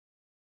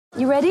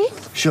You ready?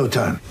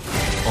 Showtime.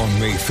 On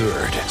May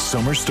 3rd,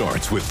 summer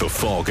starts with The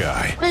Fall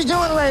Guy. Let's do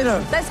it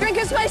later. Let's drink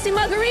a spicy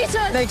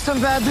margarita. Make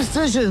some bad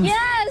decisions.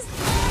 Yes!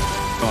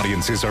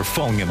 Audiences are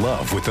falling in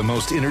love with the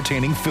most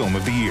entertaining film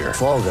of the year.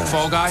 Fall Guy.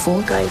 Fall Guy?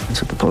 Fall Guy.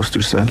 That's what the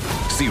poster said.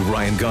 See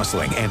Ryan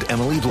Gosling and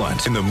Emily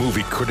Blunt in the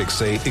movie critics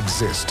say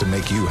exists to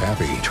make you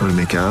happy. Trying to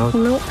make it out?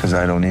 Nope. Because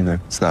I don't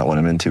either. It's not what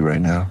I'm into right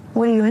now.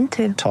 What are you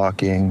into?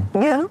 Talking.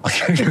 Yeah.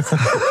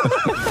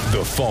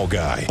 The Fall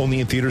Guy.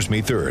 Only in theaters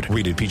May 3rd.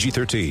 Rated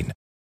PG-13.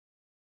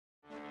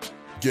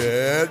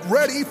 Get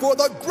ready for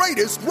the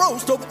greatest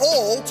roast of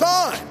all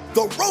time.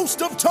 The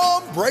Roast of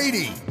Tom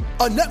Brady.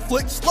 A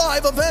Netflix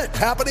live event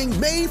happening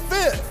May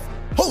 5th.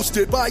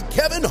 Hosted by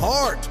Kevin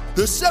Hart.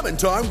 The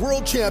 7-time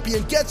world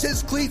champion gets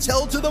his cleats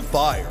held to the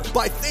fire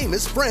by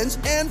famous friends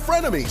and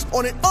frenemies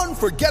on an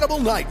unforgettable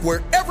night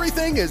where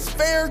everything is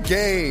fair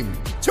game.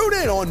 Tune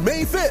in on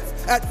May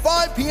 5th at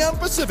 5 p.m.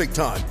 Pacific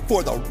time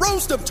for the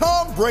Roast of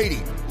Tom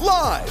Brady.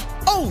 Live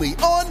only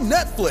on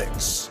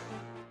Netflix.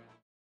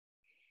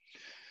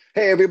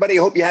 Hey, everybody.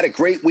 Hope you had a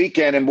great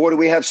weekend. And boy, do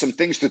we have some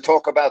things to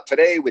talk about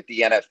today with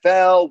the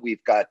NFL.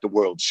 We've got the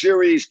World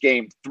Series,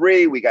 Game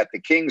 3. We got the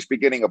Kings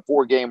beginning a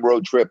 4-game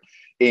road trip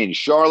in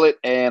Charlotte.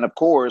 And, of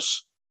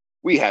course,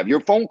 we have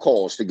your phone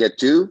calls to get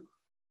to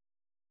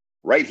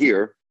right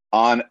here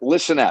on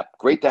Listen App.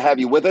 Great to have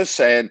you with us.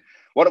 And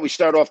why don't we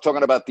start off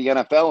talking about the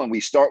NFL, and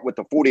we start with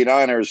the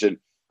 49ers. And,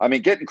 I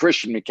mean, getting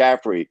Christian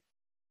McCaffrey,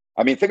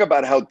 I mean, think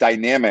about how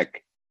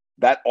dynamic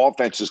that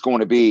offense is going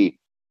to be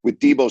with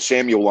Deebo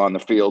Samuel on the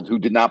field, who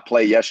did not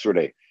play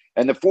yesterday.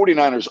 And the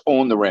 49ers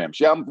own the Rams.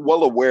 Yeah, I'm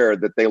well aware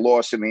that they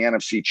lost in the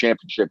NFC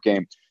Championship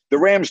game. The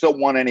Rams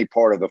don't want any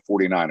part of the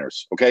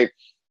 49ers, okay?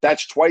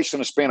 That's twice in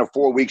a span of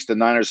 4 weeks the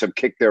Niners have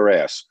kicked their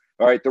ass.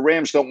 All right, the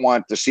Rams don't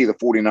want to see the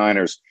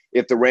 49ers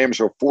if the Rams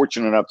are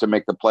fortunate enough to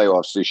make the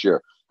playoffs this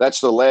year. That's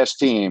the last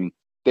team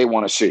they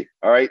want to see,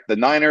 all right? The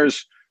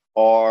Niners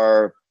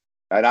are,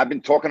 and I've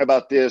been talking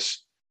about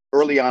this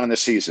early on in the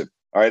season,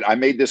 all right? I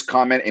made this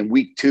comment in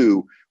week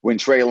 2 when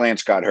Trey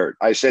Lance got hurt.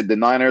 I said the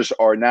Niners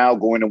are now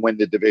going to win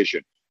the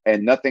division,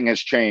 and nothing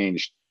has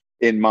changed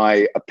in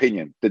my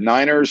opinion. The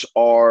Niners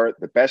are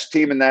the best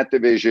team in that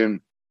division.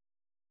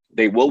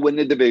 They will win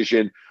the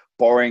division,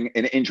 barring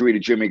an injury to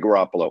Jimmy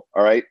Garoppolo,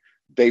 all right?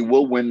 They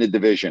will win the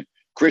division.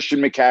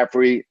 Christian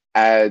McCaffrey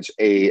adds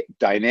a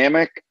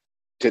dynamic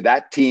to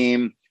that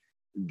team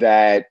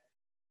that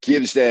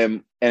gives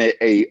them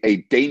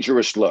a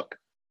dangerous look,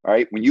 all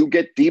right? When you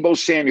get Deebo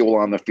Samuel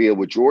on the field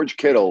with George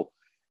Kittle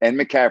and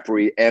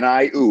McCaffrey and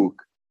Ayuk,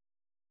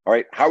 all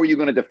right, how are you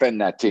going to defend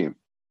that team?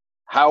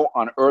 How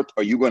on earth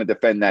are you going to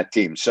defend that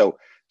team? So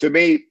to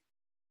me,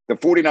 the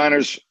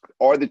 49ers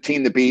are the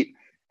team to beat,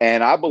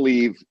 and I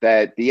believe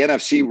that the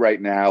NFC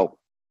right now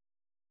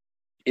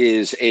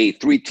is a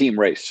 3-team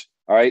race,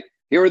 all right?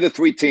 Here are the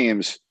 3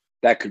 teams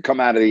that could come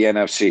out of the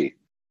NFC: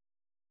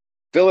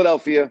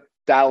 Philadelphia,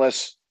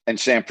 Dallas, and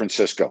San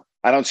Francisco.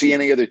 I don't see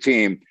any other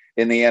team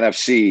in the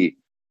NFC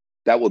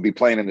that will be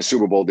playing in the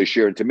Super Bowl this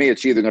year. And to me,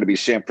 it's either going to be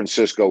San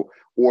Francisco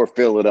or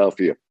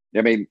Philadelphia.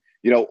 I mean,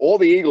 you know, all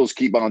the Eagles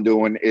keep on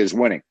doing is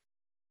winning.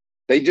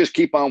 They just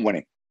keep on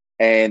winning.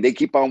 And they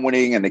keep on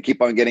winning, and they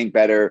keep on getting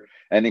better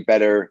and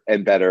better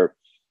and better.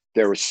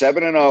 They're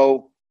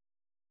 7-0.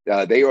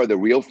 They are the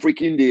real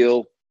freaking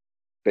deal.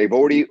 They've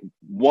already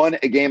won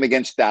a game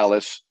against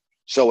Dallas.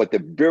 So at the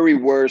very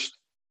worst,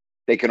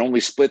 they can only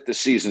split the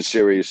season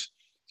series.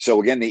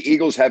 So again, the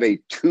Eagles have a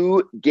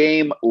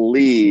 2-game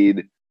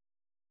lead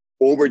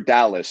over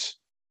Dallas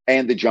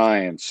and the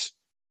Giants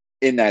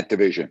in that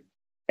division.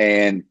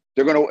 And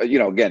they're going to, you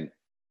know, again,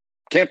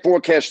 can't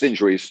forecast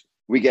injuries.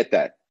 We get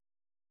that.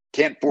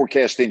 Can't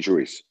forecast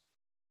injuries.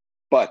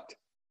 But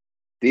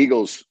the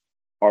Eagles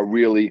are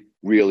really,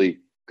 really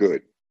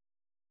good.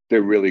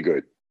 They're really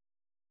good.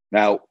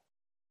 Now,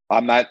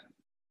 I'm not,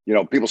 you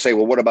know, people say,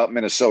 well, what about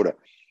Minnesota?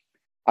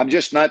 I'm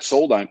just not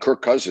sold on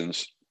Kirk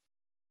Cousins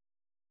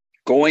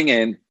going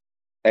in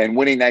and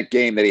winning that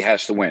game that he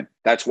has to win.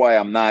 That's why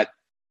I'm not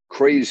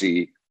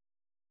crazy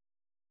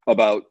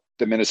about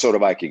the Minnesota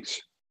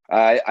Vikings.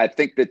 I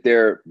think that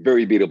they're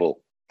very beatable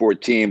for a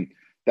team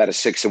that is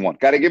 6-1.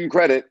 Got to give them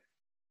credit.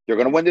 They're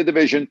going to win the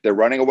division. They're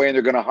running away, and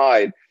they're going to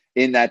hide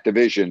in that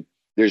division.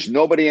 There's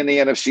nobody in the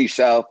NFC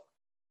South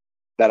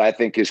that I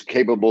think is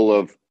capable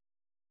of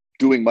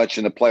doing much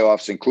in the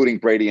playoffs, including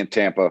Brady and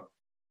Tampa.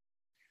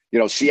 You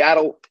know,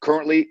 Seattle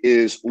currently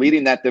is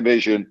leading that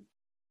division,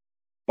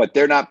 but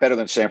they're not better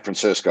than San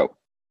Francisco.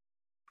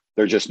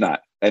 They're just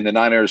not. And the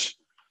Niners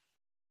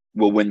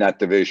will win that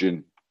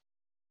division,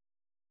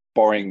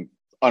 barring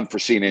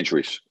unforeseen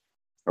injuries.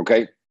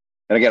 Okay?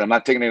 And again, I'm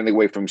not taking anything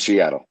away from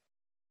Seattle.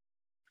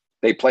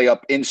 They play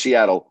up in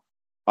Seattle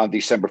on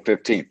December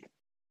 15th.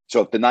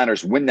 So if the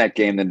Niners win that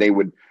game, then they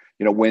would,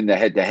 you know, win the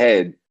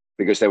head-to-head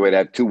because they would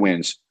have 2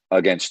 wins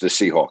against the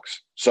Seahawks.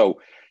 So,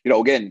 you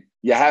know, again,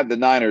 you have the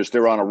Niners,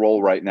 they're on a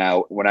roll right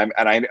now.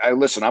 I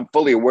listen, I'm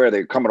fully aware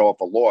they're coming off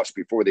a loss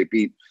before they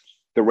beat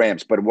the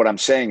Rams. But what I'm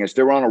saying is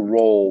they're on a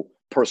roll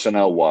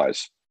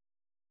personnel-wise.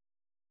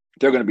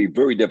 They're going to be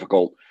very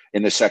difficult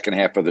in the second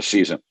half of the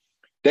season.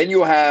 Then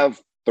you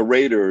have the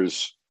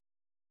Raiders,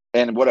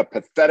 and what a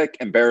pathetic,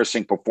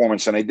 embarrassing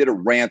performance. And I did a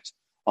rant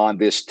on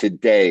this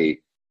today.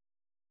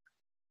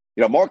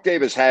 You know, Mark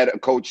Davis had a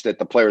coach that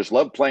the players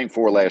loved playing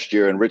for last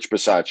year, and Rich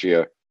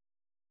Bisaccia.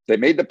 They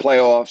made the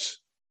playoffs.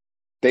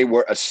 They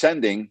were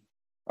ascending,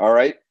 all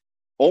right?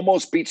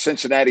 Almost beat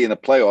Cincinnati in the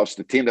playoffs,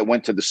 the team that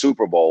went to the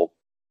Super Bowl.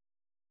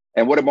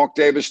 And what did Mark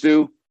Davis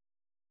do?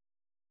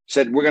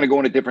 Said, we're going to go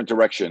in a different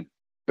direction.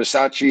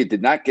 Bisaccia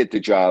did not get the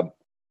job.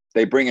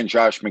 They bring in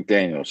Josh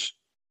McDaniels.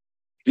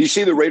 Do you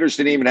see the Raiders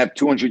didn't even have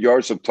 200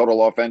 yards of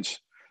total offense?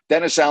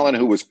 Dennis Allen,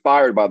 who was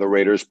fired by the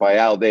Raiders by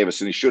Al Davis,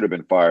 and he should have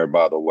been fired,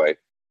 by the way.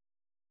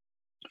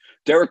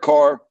 Derek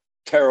Carr,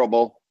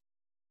 terrible.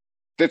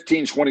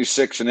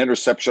 15-26, an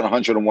interception,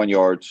 101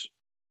 yards.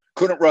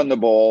 Couldn't run the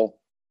ball.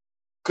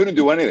 Couldn't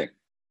do anything.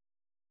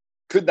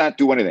 Could not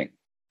do anything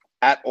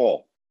at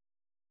all.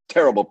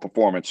 Terrible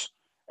performance.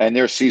 And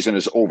their season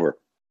is over.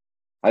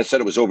 I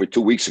said it was over 2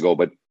 weeks ago,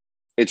 but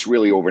it's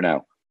really over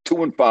now.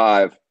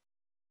 2-5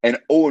 and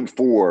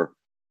 0-4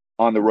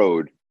 on the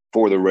road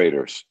for the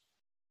Raiders.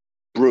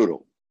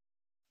 Brutal.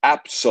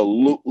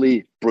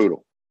 Absolutely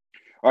brutal.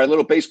 All right,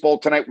 little baseball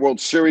tonight. World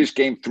Series,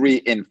 Game 3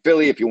 in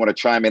Philly, if you want to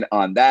chime in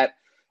on that.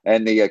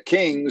 And the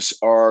Kings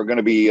are going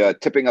to be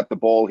tipping up the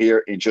ball here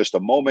in just a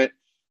moment.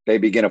 They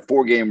begin a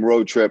 4-game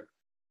road trip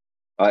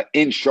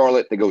in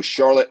Charlotte. They go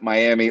Charlotte,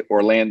 Miami,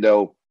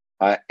 Orlando,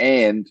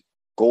 and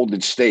Golden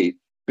State.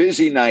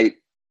 Busy night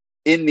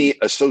in the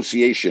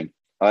association.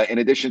 In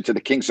addition to the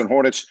Kings and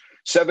Hornets,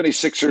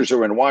 76ers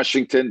are in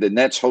Washington. The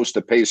Nets host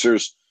the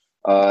Pacers.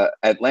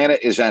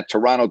 Atlanta is at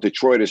Toronto.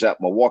 Detroit is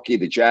at Milwaukee.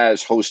 The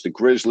Jazz host the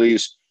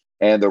Grizzlies.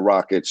 And the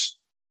Rockets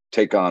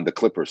take on the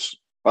Clippers.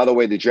 By the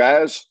way, the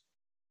Jazz,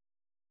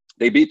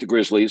 they beat the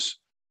Grizzlies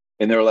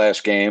in their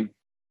last game,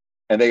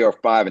 and they are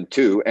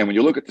 5-2. And when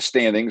you look at the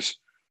standings,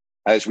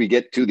 as we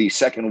get to the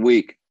second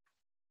week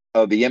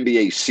of the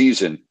NBA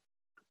season,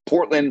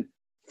 Portland,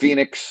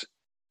 Phoenix,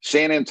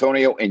 San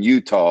Antonio, and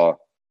Utah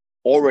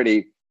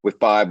already with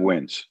 5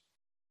 wins.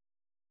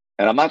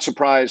 And I'm not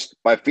surprised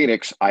by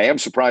Phoenix. I am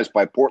surprised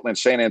by Portland,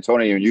 San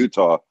Antonio, and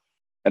Utah.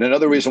 And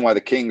another reason why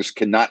the Kings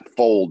cannot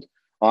fold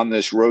on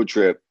this road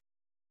trip,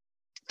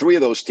 3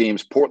 of those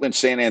teams, Portland,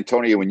 San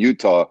Antonio, and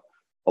Utah,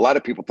 a lot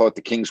of people thought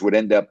the Kings would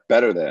end up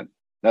better than.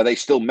 Now, they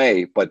still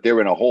may, but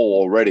they're in a hole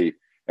already,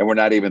 and we're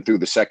not even through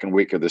the second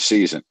week of the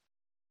season.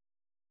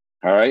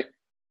 All right?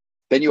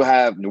 Then you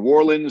have New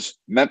Orleans,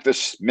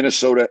 Memphis,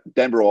 Minnesota,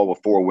 Denver, all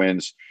with 4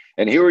 wins.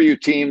 And here are your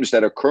teams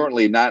that are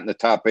currently not in the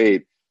top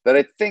 8 that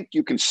I think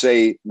you can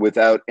say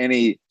without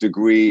any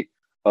degree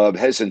of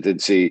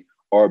hesitancy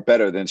are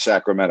better than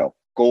Sacramento.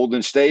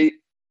 Golden State,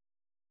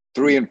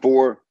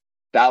 3-4.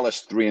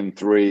 Dallas,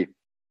 3-3.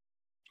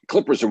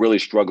 Clippers are really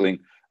struggling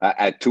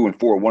at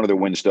 2-4. One of their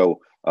wins, though,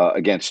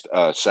 against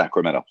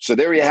Sacramento. So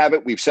there you have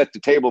it. We've set the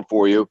table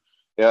for you.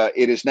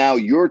 It is now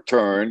your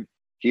turn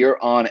here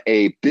on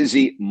a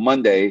busy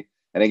Monday.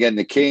 And again,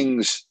 the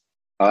Kings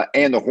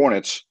and the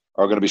Hornets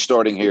are going to be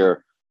starting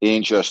here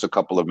in just a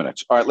couple of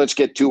minutes. All right, let's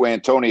get to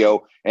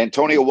Antonio.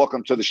 Antonio,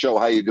 welcome to the show.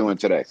 How you doing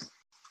today?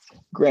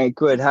 Grant,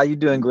 good. How you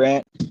doing,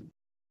 Grant?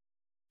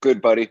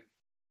 Good, buddy.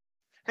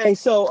 Hey,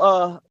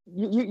 so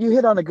you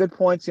hit on the good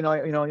points. You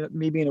know,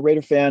 me being a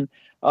Raider fan.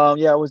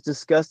 Yeah, it was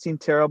disgusting,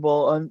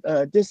 terrible,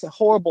 just a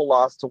horrible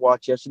loss to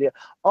watch yesterday.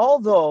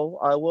 Although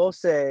I will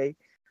say,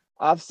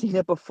 I've seen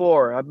it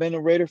before. I've been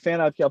a Raider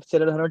fan. I've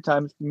said it 100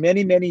 times,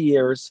 many, many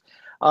years.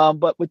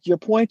 But with your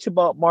point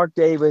about Mark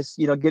Davis,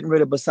 you know, getting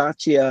rid of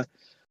Bisaccia,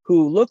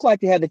 who looked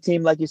like they had the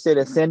team, like you said,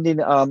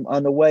 ascending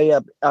on the way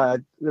up.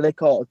 They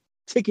call it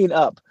ticking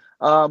up.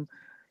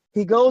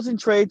 He goes and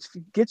trades,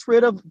 gets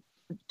rid of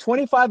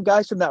 25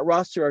 guys from that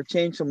roster are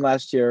changed from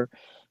last year.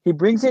 He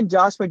brings in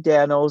Josh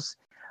McDaniels.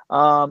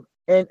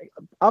 And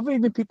I've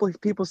even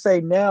people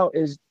say now,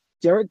 is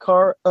Derek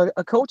Carr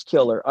a coach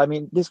killer? I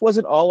mean, this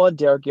wasn't all on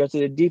Derek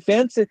yesterday. The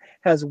defense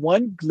has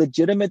one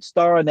legitimate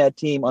star on that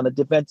team on the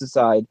defensive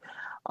side.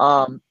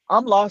 I'm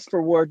lost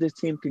for where this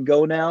team can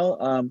go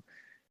now.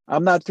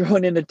 I'm not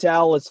throwing in the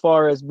towel as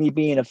far as me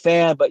being a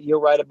fan, but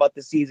you're right about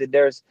the season.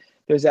 There's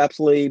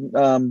absolutely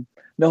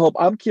no hope.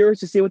 I'm curious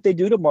to see what they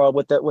do tomorrow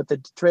with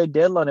the trade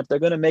deadline. If they're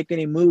going to make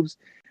any moves,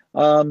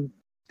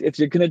 if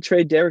you're going to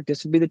trade Derek,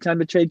 this would be the time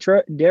to trade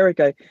Derek.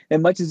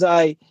 As much as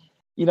I've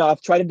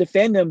tried to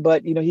defend him,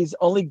 but he's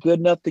only good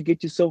enough to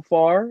get you so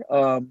far.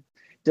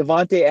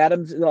 Devontae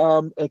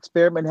Adams'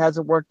 experiment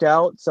hasn't worked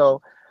out,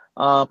 so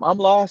I'm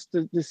lost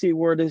to see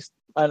where this.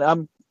 And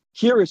I'm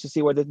curious to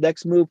see where the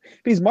next move.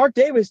 Because Mark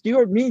Davis,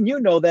 you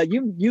know that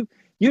you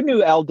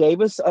knew Al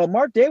Davis.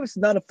 Mark Davis is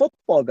not a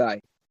football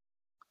guy.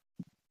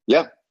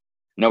 Yeah,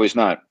 no, he's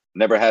not.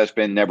 Never has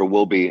been, never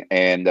will be.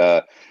 And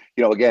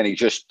again, he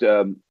just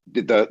the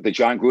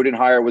John Gruden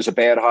hire was a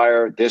bad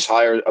hire. This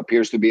hire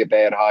appears to be a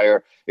bad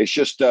hire. It's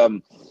just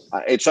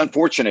it's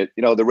unfortunate.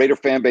 The Raider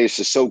fan base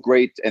is so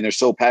great and they're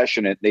so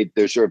passionate. They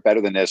deserve better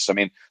than this. I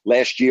mean,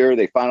 last year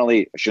they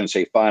finally, I shouldn't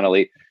say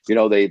finally,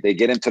 they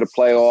get into the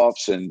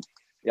playoffs and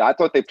Yeah, I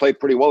thought they played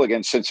pretty well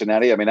against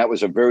Cincinnati. I mean, that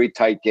was a very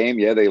tight game.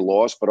 Yeah, they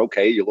lost, but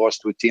okay, you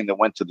lost to a team that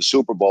went to the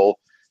Super Bowl.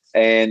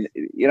 And,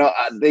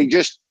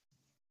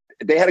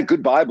 they had a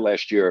good vibe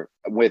last year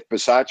with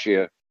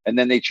Bisaccia, and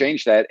then they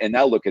changed that, and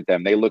now look at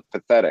them. They look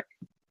pathetic.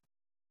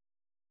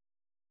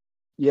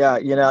 Yeah,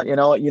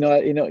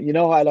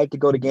 how I like to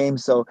go to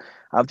games, so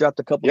I've dropped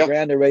a couple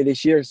grand already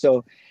this year.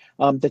 So,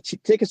 the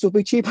tickets will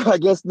be cheaper, I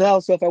guess, now.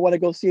 So if I want to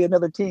go see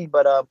another team,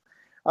 but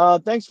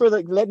thanks for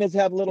letting us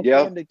have a little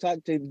fun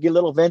to get a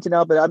little venting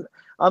out. But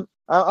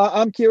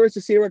I'm curious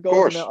to see where it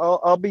goes, and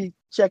I'll be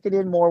checking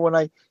in more when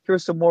I hear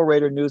some more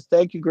Raider news.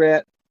 Thank you,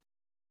 Grant.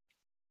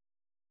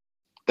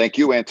 Thank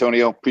you,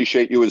 Antonio.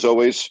 Appreciate you as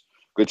always.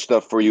 Good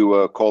stuff for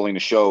you calling the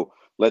show.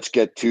 Let's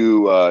get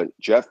to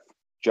Jeff.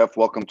 Jeff,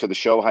 welcome to the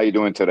show. How you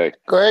doing today?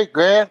 Great,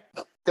 Grant.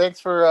 Thanks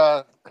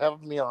for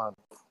having me on.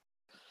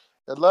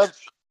 I love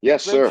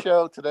great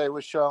show today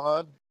with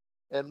Sean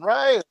and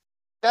Ryan.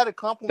 Got to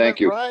compliment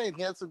Ryan.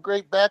 He had some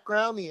great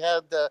background. He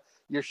had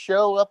your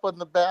show up on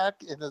the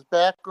back in his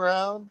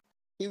background.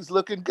 He was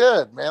looking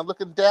good, man.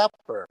 Looking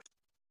dapper.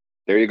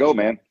 There you go,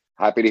 man.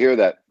 Happy to hear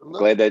that.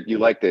 Glad that you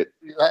liked it.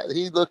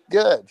 He looked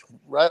good,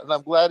 right? And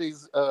I'm glad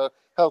he's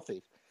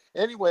healthy.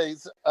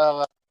 Anyways,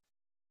 I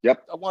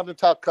wanted to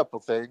talk a couple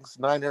things,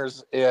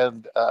 Niners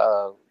and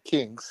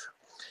Kings.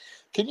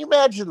 Can you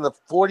imagine the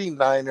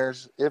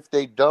 49ers if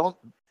they don't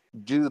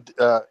do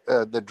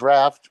the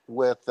draft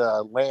with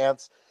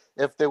Lance,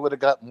 if they would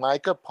have got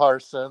Micah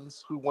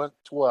Parsons, who went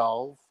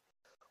 12,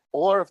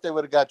 or if they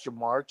would have got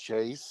Jamar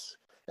Chase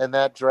in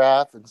that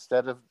draft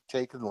instead of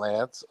taking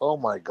Lance? Oh,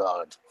 my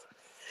God.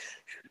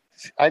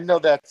 I know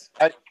that's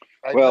I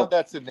know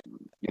that's an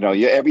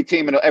every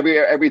team in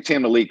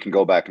the league can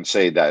go back and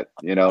say that,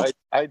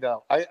 I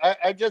know.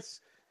 I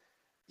just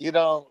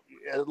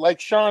like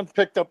Sean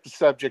picked up the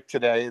subject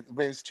today. I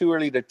mean, it's too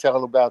early to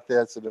tell about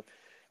this. And if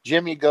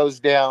Jimmy goes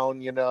down,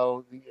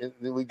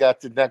 we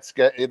got the next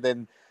guy, and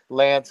then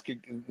Lance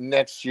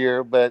next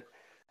year. But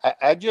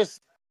I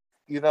just,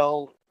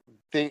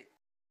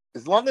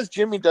 as long as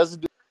Jimmy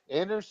doesn't do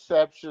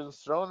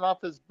interceptions, throwing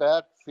off his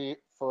back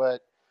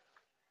foot,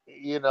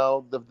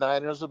 the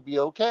Niners will be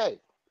okay.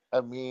 I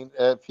mean,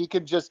 if he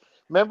could just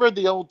remember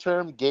the old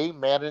term game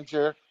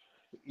manager,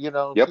 he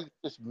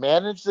just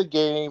manage the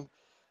game,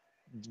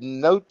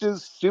 don't do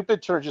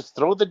stupid turns, just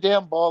throw the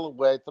damn ball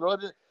away,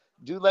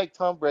 do like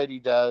Tom Brady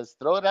does,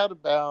 throw it out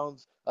of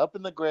bounds, up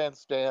in the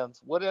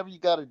grandstands, whatever you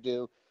got to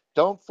do.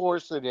 Don't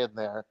force it in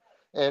there.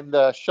 And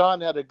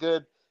Sean had a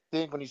good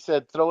thing when he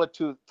said throw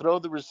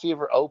the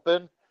receiver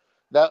open.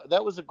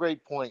 That was a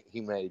great point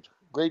he made.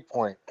 Great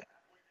point.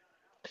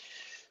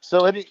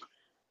 So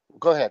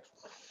go ahead.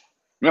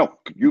 No,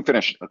 you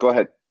finish. Go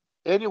ahead.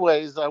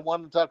 Anyways, I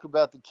want to talk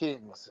about the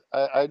Kings.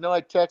 I know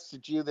I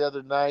texted you the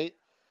other night,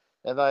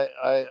 and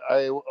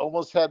I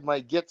almost had my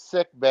get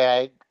sick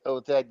bag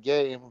with that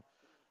game.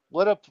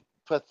 What a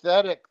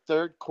pathetic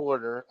third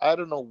quarter. I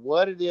don't know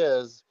what it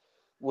is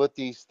with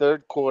these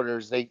third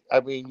quarters. You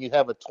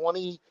have a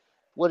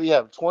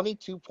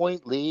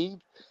 22-point lead,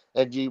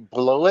 and you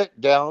blow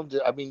it down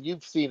to,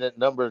 you've seen it a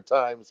number of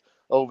times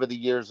over the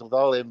years with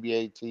all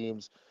NBA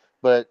teams.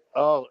 But,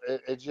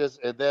 it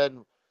just, and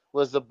then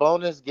was the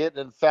bonus getting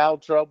in foul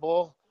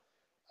trouble?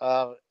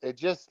 It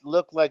just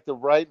looked like the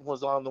writing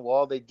was on the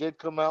wall. They did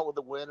come out with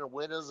a win. A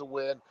win is a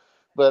win.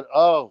 But,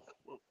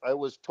 it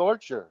was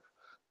torture.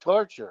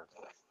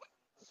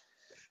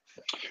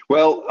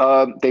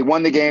 Well, they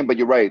won the game, but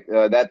you're right.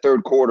 That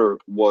third quarter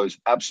was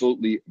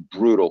absolutely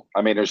brutal.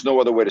 I mean, there's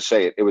no other way to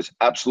say it. It was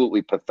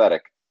absolutely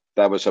pathetic.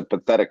 That was a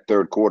pathetic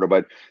third quarter,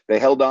 but they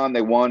held on,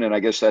 they won, and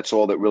I guess that's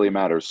all that really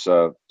matters.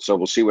 So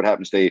we'll see what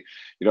happens. They're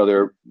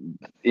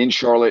in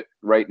Charlotte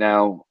right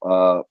now,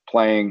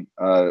 playing.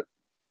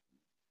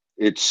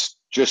 It's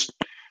just,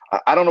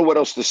 I don't know what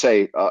else to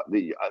say.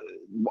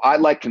 I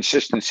like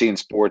consistency in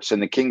sports,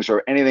 and the Kings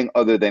are anything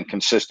other than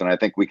consistent. I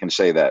think we can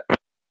say that.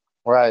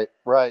 Right.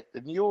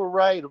 And you were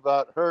right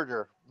about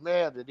Herder.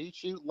 Man, did he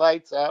shoot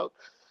lights out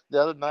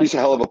the other night? He's a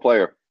hell of a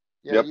player.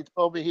 Yeah, yep. You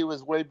told me he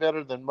was way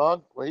better than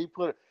Monk. Well, he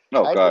put.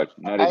 No, God,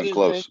 not even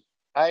close.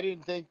 I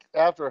didn't think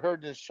after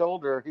hurting his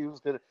shoulder he was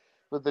gonna.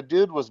 But the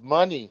dude was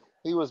money.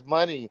 He was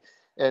money.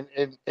 And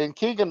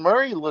Keegan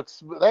Murray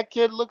that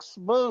kid looks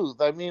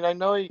smooth. I mean, I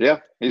know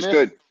he's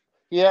good.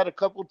 He had a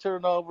couple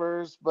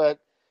turnovers, but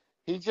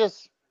he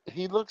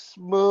looks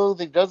smooth.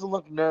 He doesn't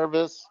look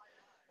nervous.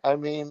 I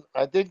mean,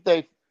 I think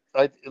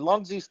as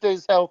long as he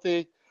stays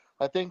healthy,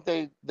 I think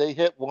they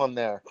hit one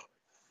there.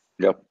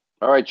 Yep.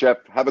 All right, Jeff.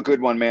 Have a good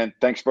one, man.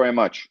 Thanks very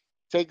much.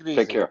 Take it easy.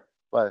 Take care.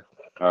 Bye.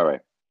 All right.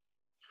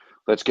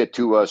 Let's get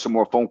to some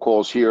more phone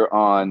calls here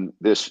on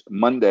this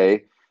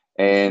Monday.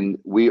 And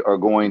we are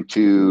going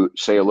to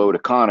say hello to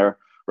Connor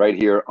right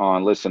here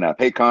on Listen App.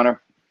 Hey,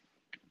 Connor.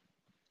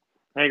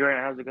 Hey, Grant.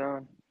 How's it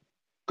going?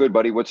 Good,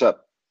 buddy. What's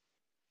up?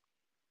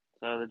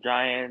 So the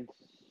Giants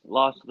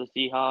lost to the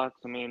Seahawks.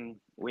 I mean,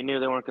 we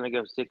knew they weren't going to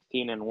go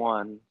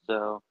 16-1.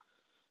 So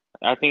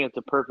I think it's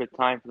a perfect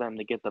time for them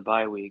to get the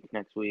bye week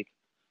next week.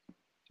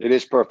 It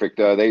is perfect.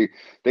 They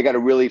got to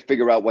really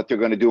figure out what they're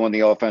going to do on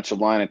the offensive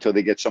line until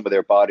they get some of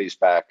their bodies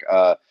back.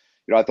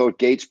 I thought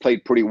Gates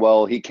played pretty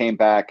well. He came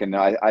back, and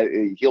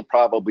he'll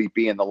probably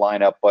be in the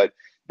lineup. But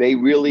they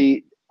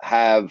really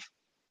have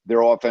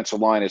their offensive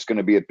line is going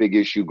to be a big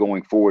issue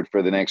going forward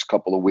for the next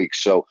couple of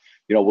weeks. So,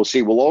 we'll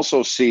see. We'll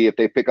also see if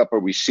they pick up a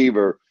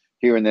receiver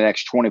here in the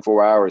next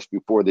 24 hours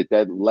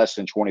less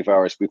than 24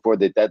 hours before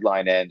the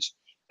deadline ends.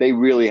 They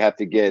really have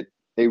to get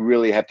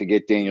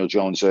Daniel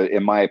Jones,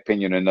 in my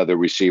opinion, another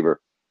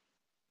receiver.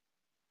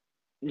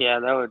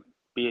 Yeah, that would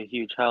be a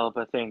huge help.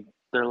 I think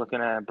they're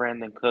looking at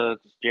Brandon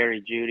Cooks,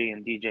 Jerry Jeudy,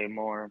 and DJ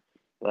Moore.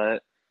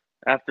 But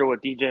after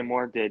what DJ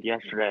Moore did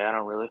yesterday, I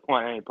don't really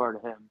want any part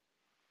of him.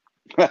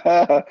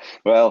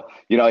 Well,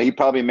 he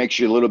probably makes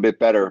you a little bit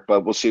better,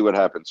 but we'll see what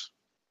happens.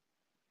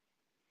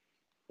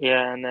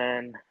 Yeah, and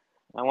then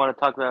I want to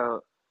talk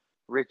about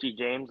Richie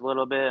James a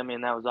little bit. I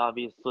mean, that was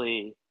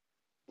obviously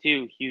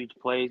 2 huge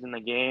plays in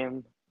the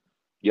game.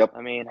 Yep.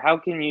 I mean,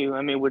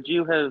 would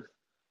you have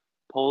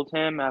pulled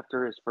him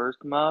after his first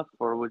muff,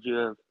 or would you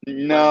have?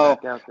 No,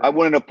 I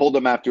wouldn't have pulled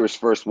him after his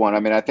first one. I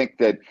mean, I think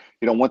that,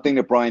 one thing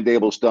that Brian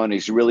Daboll's done,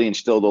 he's really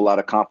instilled a lot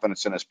of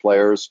confidence in his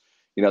players.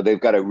 They've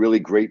got a really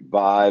great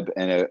vibe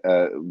and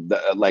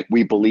like,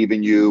 we believe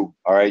in you.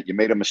 All right, you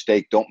made a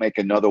mistake. Don't make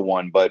another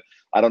one. But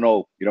I don't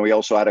know. He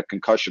also had a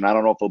concussion. I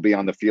don't know if he'll be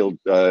on the field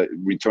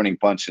returning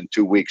punts in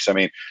 2 weeks. I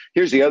mean,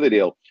 here's the other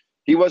deal.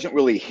 He wasn't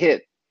really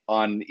hit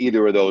on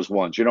either of those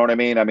ones. You know what I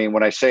mean? I mean,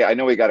 when I say I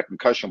know he got a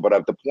concussion,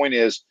 but the point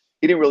is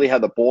he didn't really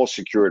have the ball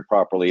secured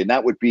properly. And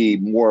that would be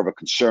more of a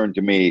concern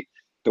to me,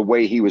 the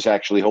way he was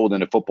actually holding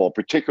the football,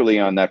 particularly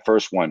on that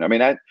first one. I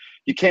mean,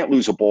 you can't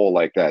lose a ball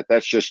like that.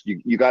 That's just,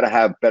 you got to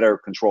have better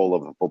control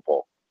of the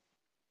football.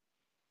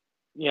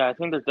 Yeah, I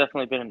think there's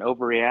definitely been an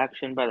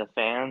overreaction by the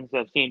fans.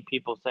 I've seen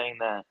people saying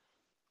that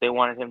they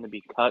wanted him to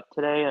be cut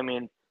today. I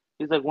mean,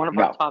 he's like one of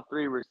our top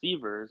 3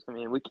 receivers. I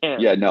mean, we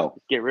can't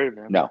get rid of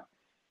him. No,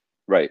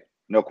 right.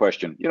 No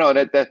question.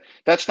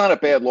 That's not a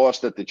bad loss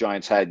that the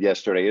Giants had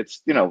yesterday.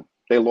 It's,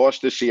 they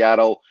lost to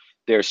Seattle.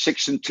 They're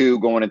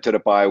 6-2 going into the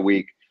bye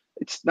week.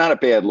 It's not a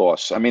bad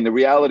loss. I mean, the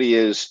reality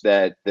is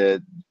that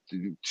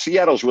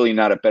Seattle's really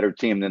not a better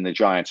team than the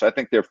Giants. I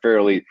think they're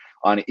fairly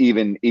on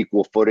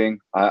equal footing.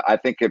 I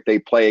think if they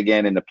play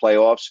again in the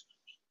playoffs,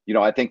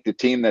 I think the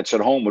team that's at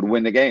home would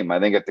win the game. I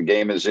think if the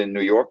game is in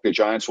New York, the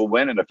Giants will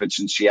win. And if it's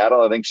in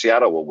Seattle, I think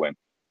Seattle will win.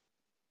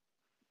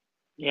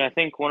 Yeah, I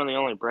think one of the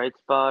only bright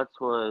spots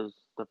was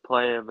the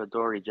play of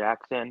Adoree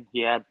Jackson.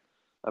 He had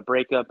a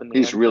breakup in the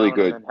end zone. He's really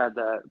good. And had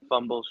that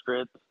fumble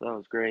strip. That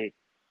was great.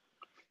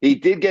 He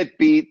did get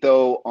beat,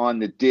 though, on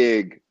the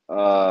dig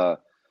for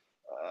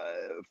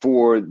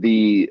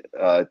the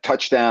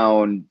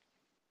touchdown.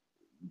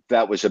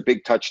 That was a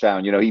big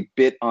touchdown. He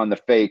bit on the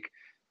fake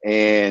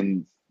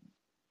and,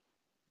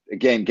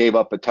 again, gave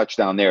up a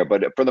touchdown there.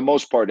 But for the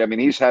most part, I mean,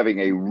 he's having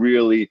a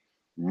really,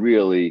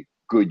 really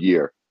good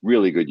year.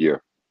 Really good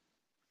year.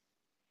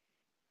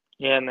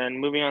 Yeah, and then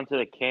moving on to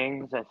the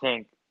Kings,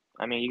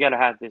 I mean, you got to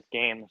have this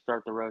game to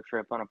start the road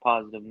trip on a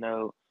positive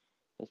note,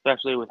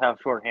 especially with how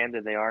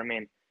shorthanded they are. I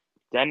mean,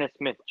 Dennis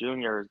Smith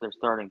Jr. is their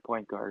starting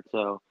point guard,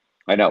 so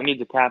I know we need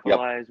to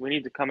capitalize. Yep. We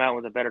need to come out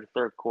with a better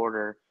third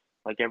quarter,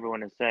 like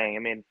everyone is saying. I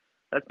mean,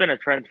 that's been a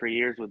trend for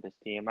years with this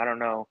team. I don't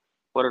know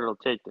what it'll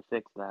take to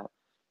fix that.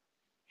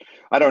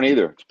 I don't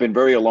either. It's been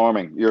very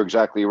alarming. You're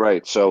exactly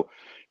right. So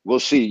we'll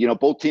see.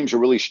 Both teams are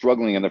really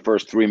struggling in the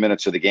first 3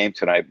 minutes of the game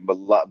tonight. But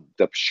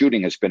the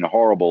shooting has been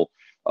horrible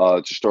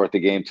to start the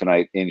game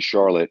tonight in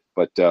Charlotte.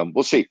 But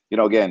we'll see.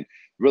 Again,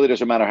 really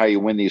doesn't matter how you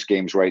win these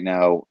games right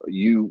now.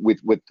 You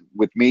with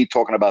me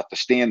talking about the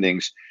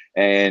standings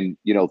and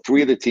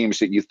 3 of the teams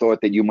that you thought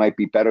that you might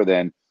be better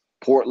than,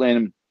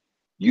 Portland,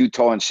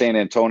 Utah, and San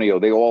Antonio,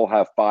 they all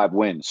have 5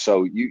 wins.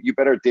 So you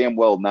better damn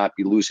well not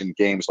be losing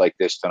games like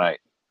this tonight.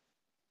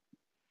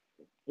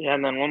 Yeah,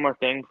 and then one more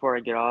thing before I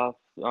get off.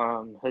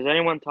 Has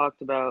anyone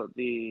talked about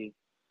the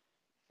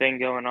thing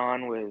going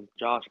on with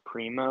Josh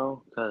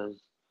Primo? Because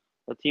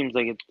it seems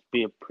like it'd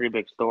be a pretty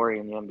big story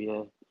in the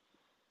NBA.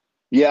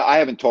 Yeah, I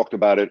haven't talked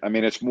about it. I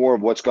mean, it's more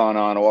of what's gone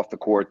on off the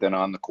court than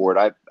on the court.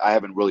 I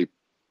haven't really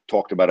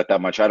talked about it that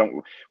much.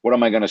 What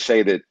am I going to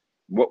say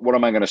what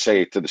am I going to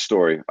say to the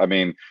story? I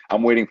mean,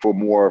 I'm waiting for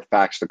more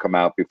facts to come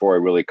out before I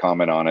really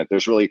comment on it.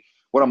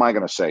 What am I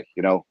going to say?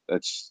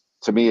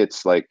 To me,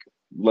 it's like,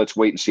 let's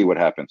wait and see what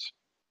happens.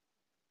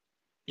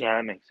 Yeah,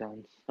 that makes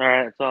sense. All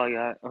right, that's all I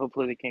got.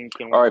 Hopefully the Kings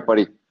can win. All right,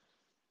 buddy.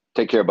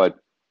 Take care, bud.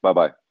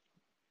 Bye-bye.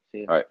 See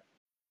you. All right.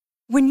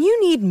 When you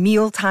need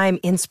mealtime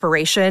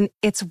inspiration,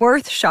 it's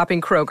worth shopping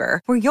Kroger,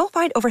 where you'll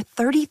find over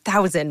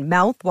 30,000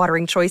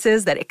 mouth-watering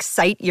choices that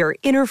excite your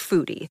inner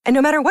foodie. And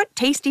no matter what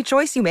tasty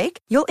choice you make,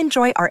 you'll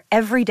enjoy our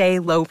everyday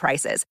low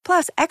prices,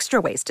 plus extra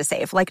ways to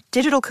save, like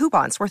digital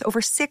coupons worth over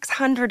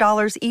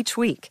 $600 each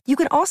week. You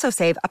can also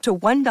save up to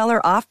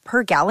 $1 off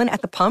per gallon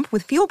at the pump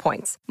with fuel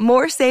points.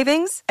 More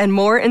savings and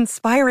more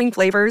inspiring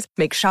flavors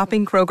make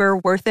shopping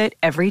Kroger worth it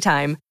every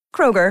time.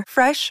 Kroger,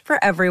 fresh for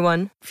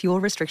everyone.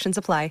 Fuel restrictions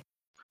apply.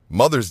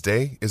 Mother's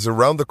Day is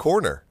around the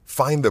corner.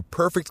 Find the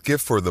perfect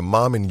gift for the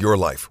mom in your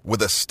life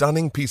with a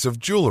stunning piece of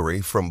jewelry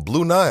from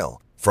Blue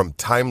Nile. From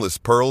timeless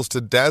pearls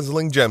to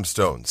dazzling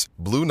gemstones,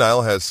 Blue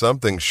Nile has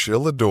something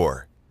she'll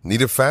adore.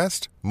 Need it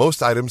fast?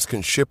 Most items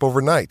can ship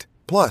overnight.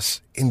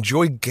 Plus,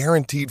 enjoy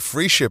guaranteed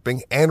free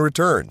shipping and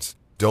returns.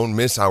 Don't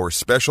miss our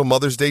special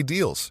Mother's Day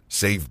deals.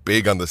 Save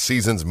big on the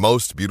season's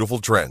most beautiful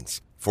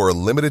trends. For a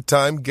limited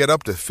time, get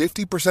up to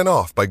 50%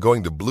 off by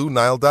going to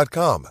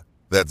BlueNile.com.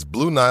 That's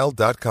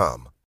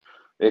BlueNile.com.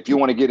 If you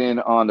want to get in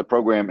on the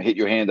program, hit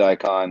your hand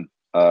icon,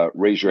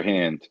 raise your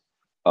hand,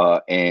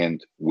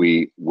 and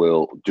we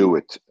will do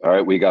it. All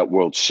right, we got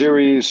World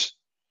Series.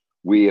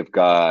 We have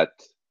got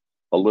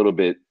a little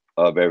bit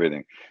of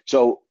everything.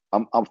 So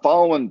I'm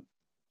following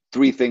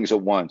three things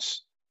at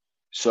once.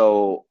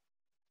 So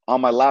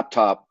on my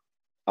laptop,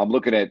 I'm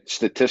looking at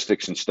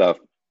statistics and stuff,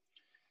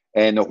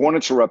 and the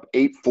Hornets are up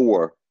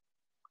 8-4,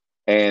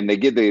 and they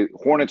give the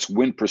Hornets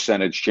win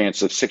percentage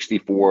chance of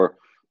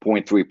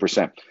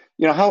 64.3%.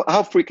 You know,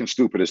 how freaking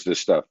stupid is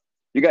this stuff?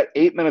 You got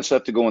 8 minutes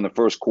left to go in the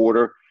first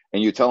quarter,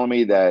 and you're telling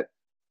me that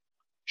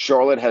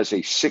Charlotte has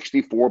a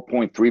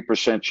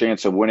 64.3%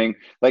 chance of winning?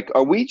 Like,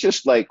 are we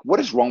just like, what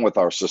is wrong with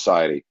our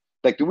society?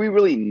 Like, do we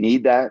really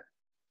need that?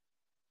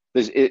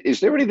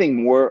 Is there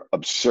anything more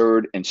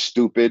absurd and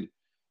stupid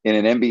in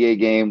an NBA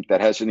game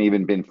that hasn't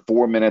even been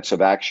 4 minutes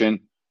of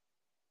action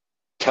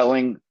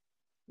telling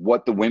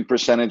what the win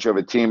percentage of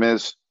a team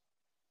is?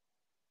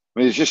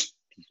 I mean, it's just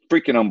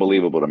freaking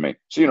unbelievable to me.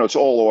 So, you know, it's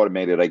all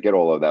automated. I get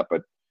all of that.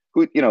 But,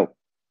 who, you know,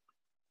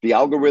 the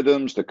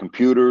algorithms, the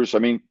computers, I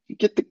mean,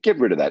 get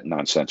rid of that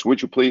nonsense,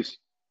 would you please?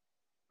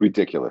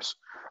 Ridiculous.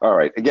 All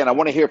right. Again, I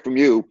want to hear from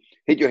you.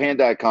 Hit your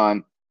hand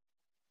icon,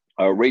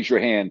 raise your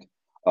hand,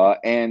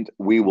 and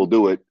we will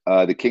do it.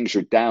 The Kings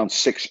are down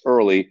 6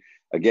 early.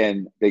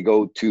 Again, they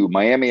go to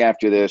Miami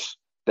after this,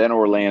 then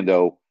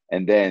Orlando,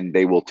 and then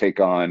they will take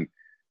on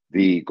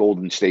the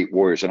Golden State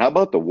Warriors. And how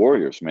about the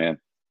Warriors, man?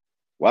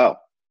 Wow.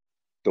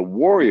 The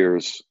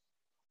Warriors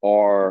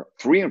are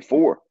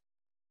 3-4,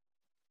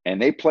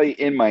 and they play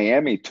in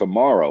Miami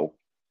tomorrow,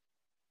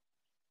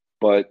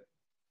 but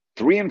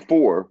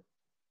 3-4,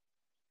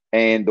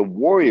 and the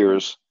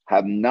Warriors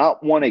have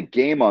not won a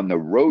game on the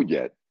road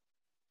yet.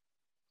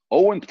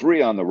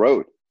 0-3 on the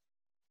road.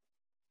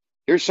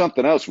 Here's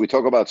something else. We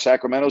talk about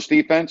Sacramento's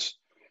defense.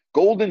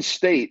 Golden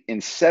State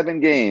in 7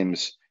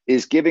 games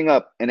is giving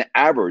up an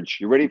average,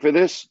 you ready for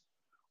this,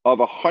 of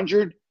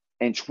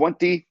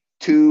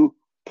 122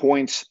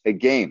 points a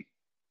game.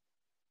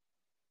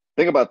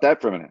 Think about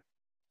that for a minute.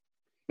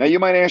 Now, you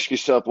might ask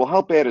yourself, well,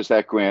 how bad is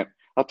that, Grant?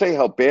 I'll tell you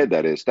how bad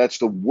that is. That's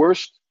the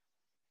worst.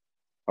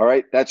 All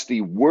right, that's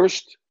the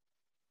worst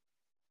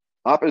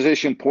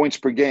opposition points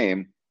per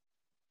game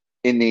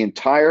in the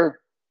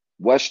entire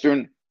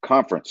Western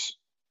Conference.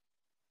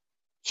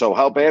 So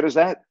how bad is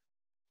that?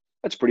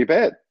 That's pretty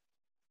bad.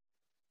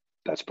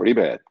 That's pretty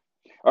bad.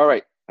 All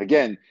right.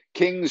 Again,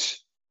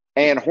 Kings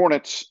and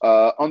Hornets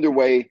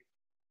underway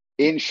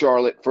in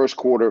Charlotte, first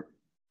quarter.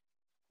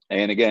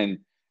 And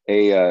again,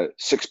 a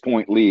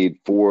 6-point lead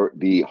for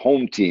the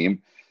home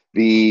team.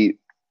 The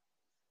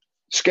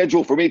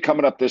schedule for me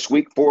coming up this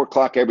week, 4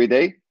 o'clock every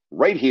day,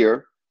 right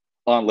here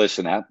on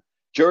Listen App.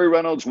 Jerry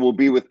Reynolds will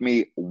be with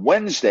me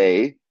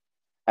Wednesday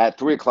at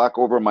 3 o'clock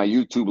over on my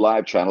YouTube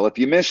live channel. If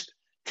you missed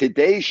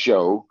today's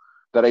show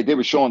that I did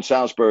with Sean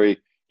Salisbury,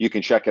 you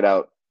can check it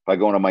out by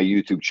going to my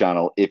YouTube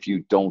channel if you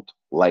don't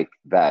like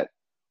that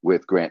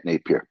with Grant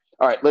Napier.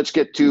 All right, let's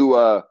get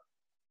to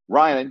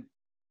Ryan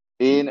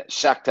in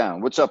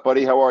Sacktown. What's up,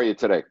 buddy? How are you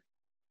today?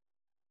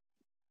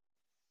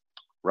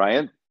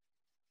 Ryan?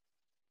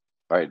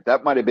 All right,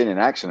 that might have been an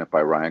accident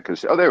by Ryan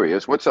because, oh, there he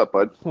is. What's up,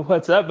 bud?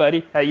 What's up,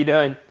 buddy? How you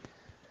doing?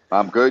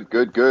 I'm good.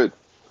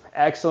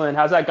 Excellent.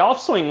 How's that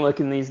golf swing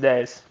looking these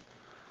days?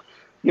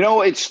 You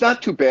know, it's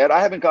not too bad. I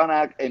haven't gone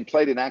out and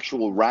played an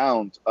actual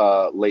round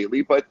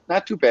lately, but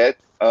not too bad.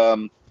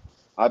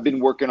 I've been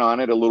working on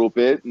it a little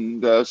bit,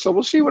 and so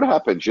we'll see what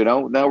happens. You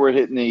know, now we're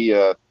hitting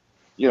the,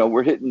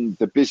 we're hitting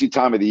the busy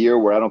time of the year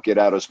where I don't get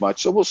out as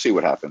much. So we'll see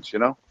what happens. You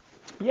know.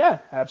 Yeah,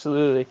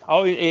 absolutely.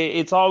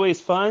 It's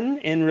always fun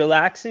and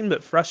relaxing,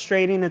 but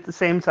frustrating at the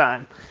same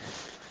time.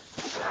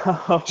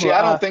 So, see,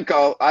 I don't think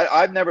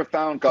I've never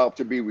found golf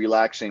to be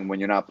relaxing when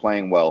you're not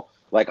playing well.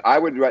 Like I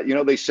would,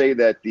 they say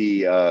that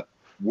the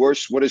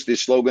worst, what is the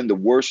slogan? The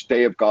worst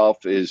day of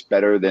golf is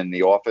better than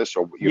the office,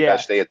 or your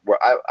best day at work.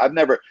 I've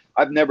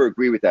never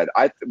agreed with that.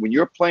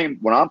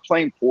 When I'm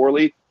playing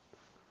poorly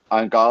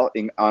on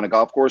a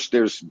golf course,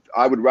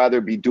 I would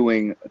rather be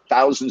doing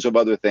thousands of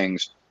other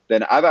things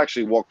than I've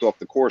actually walked off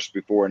the course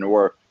before,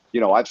 or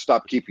I've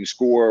stopped keeping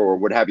score or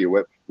what have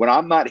you. When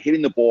I'm not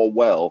hitting the ball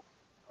well,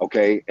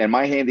 okay, and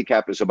my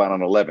handicap is about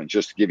an 11,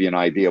 just to give you an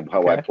idea of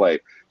how I play.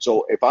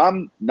 So if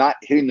I'm not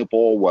hitting the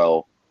ball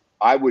well,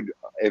 I would,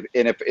 if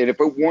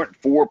it weren't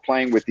for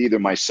playing with either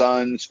my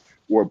sons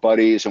or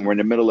buddies, and we're in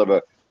the middle of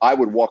I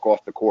would walk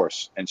off the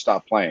course and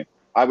stop playing.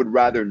 I would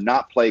rather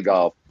not play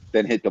golf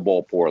than hit the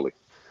ball poorly.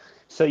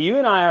 So you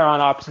and I are on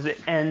opposite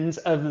ends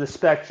of the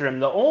spectrum.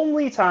 The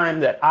only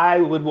time that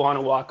I would want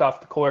to walk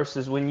off the course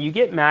is when you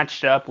get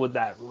matched up with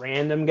that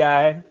random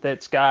guy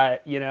that's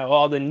got,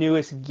 all the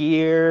newest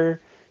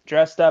gear,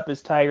 dressed up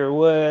as Tiger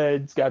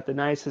Woods, got the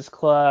nicest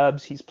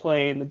clubs, he's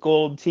playing the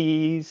gold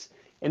tees,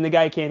 and the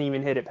guy can't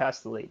even hit it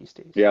past the ladies'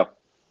 tees. Yeah.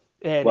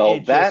 And well,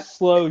 it just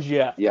slows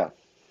you up. Yeah.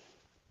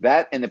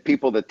 That and the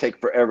people that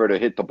take forever to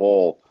hit the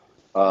ball,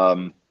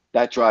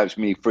 that drives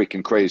me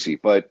freaking crazy.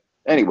 But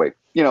anyway,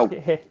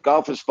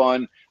 golf is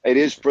fun. It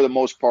is, for the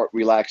most part,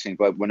 relaxing.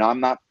 But when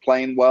I'm not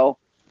playing well,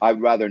 I'd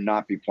rather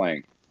not be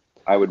playing.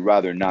 I would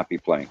rather not be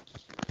playing.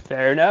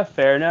 Fair enough.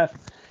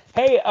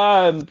 Hey,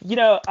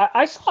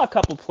 I saw a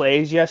couple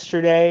plays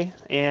yesterday,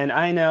 and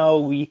I know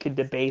we could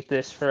debate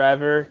this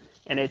forever,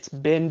 and it's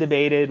been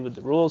debated with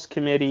the rules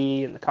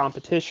committee and the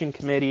competition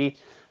committee,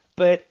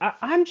 but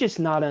I'm just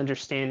not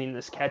understanding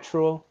this catch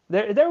rule.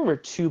 There were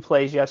 2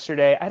 plays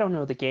yesterday. I don't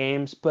know the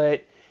games,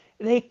 but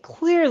they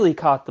clearly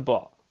caught the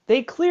ball.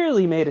 They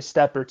clearly made a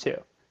step or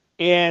two,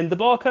 and the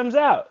ball comes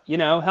out,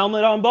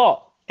 helmet on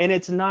ball, and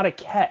it's not a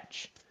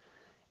catch.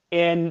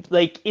 And,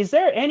 is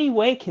there any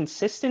way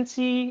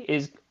consistency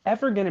is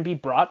ever going to be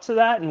brought to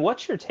that, and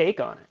what's your take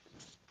on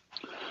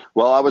it?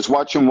 Well, I was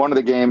watching one of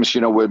the games,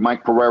 where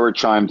Mike Pereira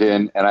chimed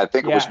in, and I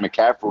think it was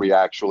McCaffrey,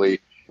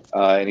 actually,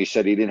 and he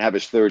said he didn't have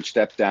his third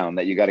step down,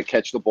 that you got to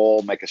catch the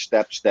ball, make a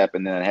step,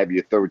 and then have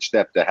your third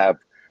step to have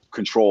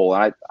control.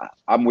 And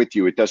I'm with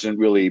you. It doesn't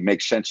really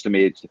make sense to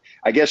me.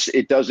 I guess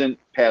it doesn't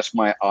pass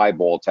my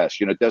eyeball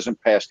test. It doesn't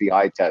pass the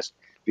eye test.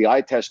 The eye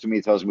test to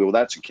me tells me, well,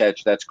 that's a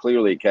catch. That's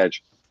clearly a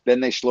catch.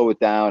 Then they slow it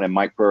down, and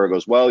Mike Pereira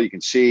goes, well, you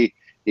can see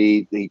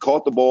he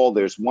caught the ball.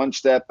 There's one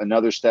step,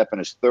 another step, and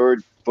his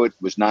third foot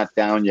was not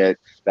down yet.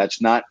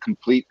 That's not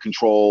complete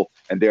control,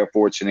 and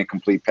therefore it's an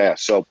incomplete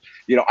pass. So,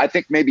 I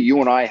think maybe you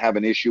and I have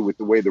an issue with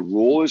the way the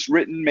rule is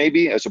written,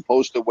 maybe, as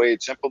opposed to the way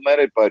it's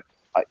implemented. But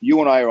you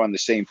and I are on the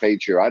same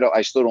page here.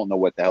 I still don't know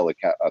what the hell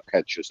a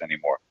catch is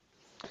anymore.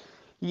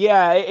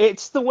 Yeah,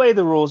 it's the way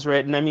the rule's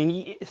written. I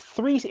mean,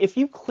 if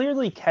you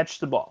clearly catch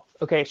the ball,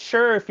 okay,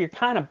 sure, if you're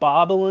kind of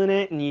bobbling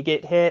it and you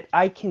get hit,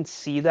 I can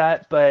see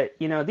that. But,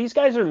 these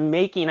guys are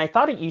I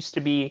thought it used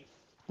to be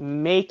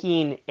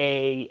making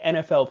a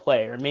NFL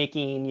play or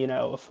making,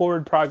 a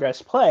forward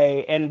progress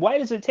play. And why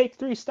does it take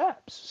 3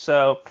 steps?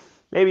 So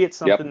maybe it's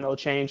something they'll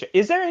change.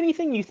 Is there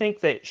anything you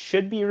think that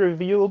should be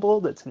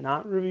reviewable that's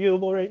not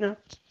reviewable right now?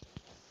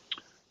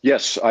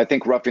 Yes, I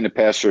think roughing the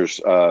passer's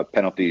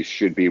penalties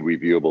should be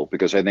reviewable,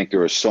 because I think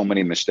there are so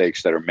many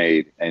mistakes that are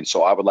made. And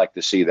so I would like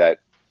to see that.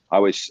 I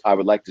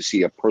would like to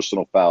see a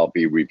personal foul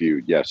be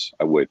reviewed. Yes,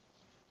 I would.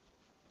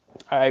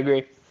 I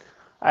agree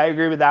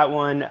with that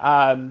one.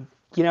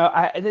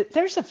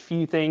 There's a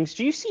few things.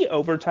 Do you see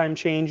overtime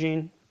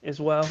changing as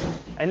well?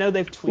 I know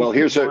they've tweaked.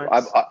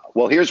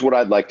 Well, here's what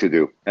I'd like to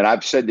do, and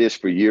I've said this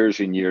for years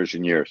and years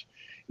and years.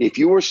 If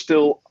you are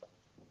still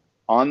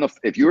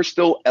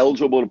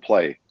eligible to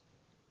play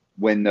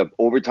when the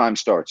overtime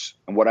starts,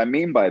 and what I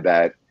mean by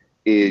that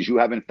is you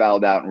haven't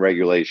fouled out in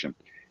regulation.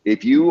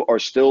 If you are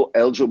still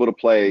eligible to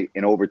play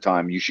in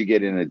overtime, you should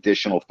get an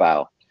additional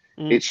foul.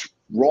 It's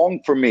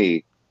wrong for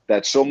me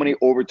that so many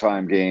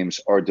overtime games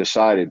are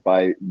decided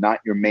by not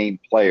your main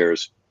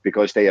players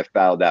because they have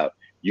fouled out.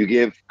 You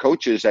give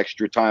coaches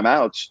extra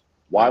timeouts.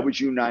 Why would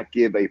you not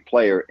give a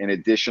player an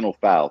additional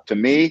foul? To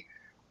me,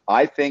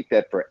 I think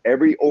that for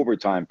every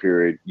overtime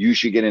period, you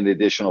should get an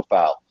additional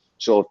foul.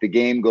 So if the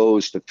game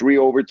goes to 3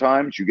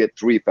 overtimes, you get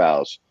 3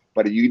 fouls,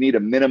 but you need a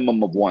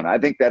minimum of 1. I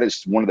think that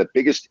is one of the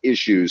biggest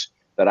issues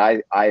that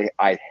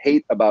I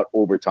hate about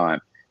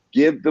overtime.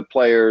 Give the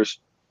players,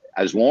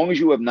 as long as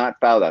you have not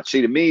fouled out.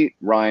 See, to me,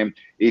 Ryan,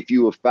 if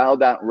you have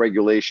fouled out in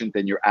regulation,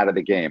 then you're out of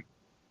the game.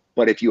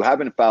 But if you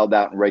haven't fouled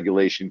out in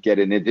regulation, get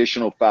an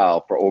additional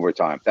foul for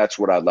overtime. That's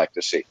what I'd like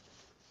to see.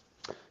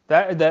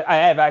 That I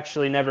have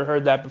actually never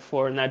heard that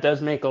before, and that does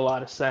make a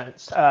lot of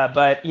sense.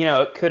 But,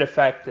 it could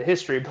affect the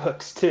history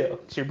books, too.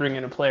 So you're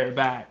bringing a player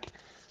back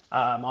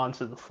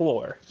onto the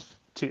floor.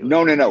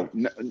 No.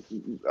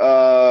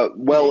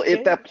 Well,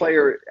 if that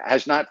player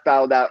has not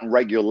fouled out in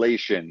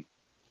regulation,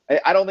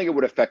 I don't think it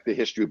would affect the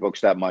history books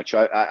that much.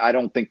 I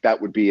don't think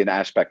that would be an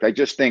aspect. I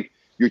just think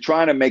you're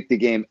trying to make the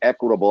game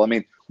equitable. I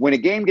mean, when a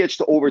game gets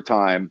to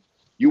overtime,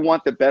 you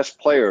want the best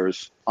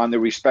players on the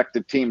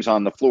respective teams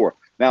on the floor.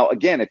 Now,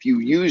 again, if you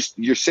used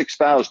your 6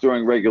 fouls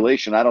during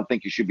regulation, I don't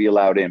think you should be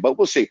allowed in. But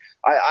we'll see.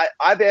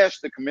 I've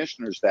asked the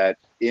commissioners that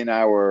in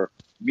our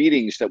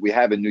meetings that we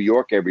have in New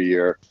York every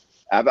year.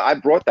 I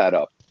brought that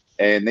up,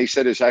 and they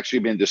said it's actually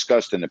been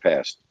discussed in the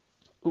past.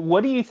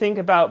 What do you think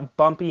about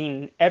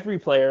bumping every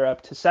player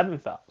up to 7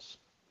 fouls?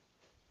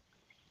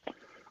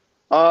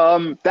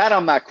 That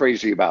I'm not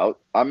crazy about.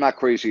 I'm not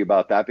crazy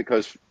about that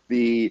because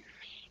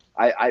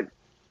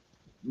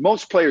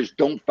most players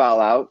don't foul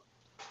out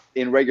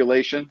in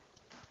regulation.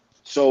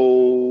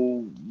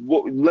 So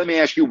let me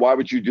ask you, why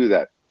would you do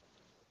that?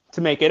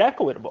 To make it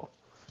equitable.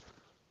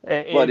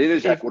 But it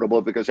is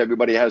equitable because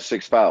everybody has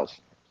 6 fouls.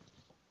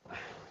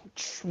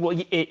 Well,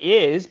 it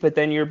is, but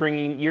then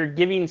you're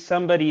giving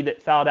somebody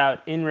that fouled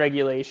out in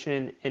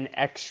regulation an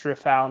extra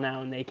foul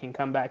now, and they can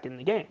come back in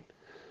the game.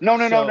 No.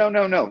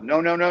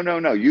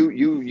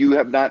 You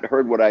have not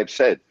heard what I've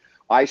said.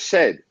 I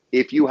said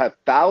if you have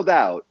fouled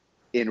out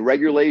in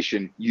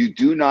regulation, you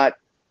do not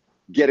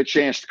get a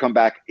chance to come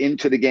back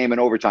into the game in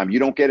overtime. You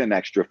don't get an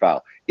extra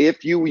foul.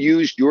 If you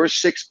used your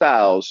 6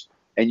 fouls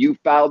and you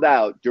fouled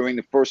out during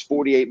the first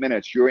 48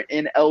 minutes, you're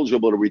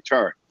ineligible to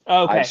return.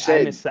 Okay,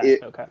 I missed that.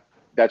 Okay.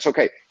 That's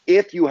okay.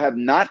 If you have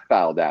not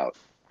fouled out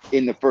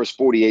in the first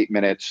 48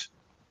 minutes,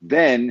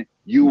 then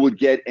you would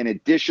get an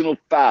additional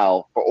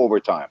foul for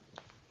overtime.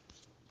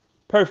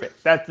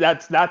 Perfect.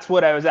 That's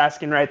what I was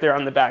asking right there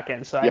on the back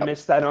end. So I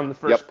missed that on the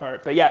first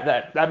part. But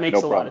yeah, that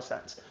makes a lot of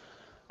sense.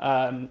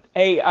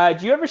 Hey,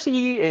 do you ever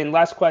see, in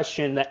last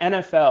question, the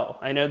NFL?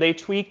 I know they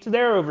tweaked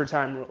their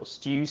overtime rules.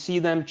 Do you see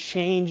them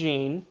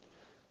changing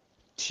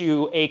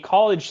to a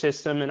college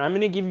system? And I'm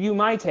going to give you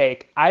my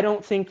take. I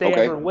don't think they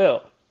ever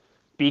will.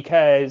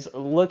 Because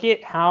look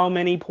at how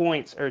many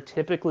points are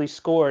typically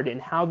scored and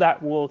how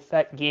that will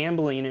affect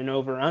gambling and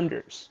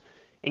over-unders.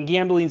 And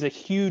gambling is a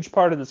huge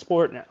part of the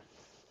sport now.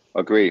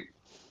 Agreed.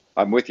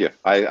 I'm with you.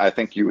 I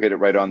think you hit it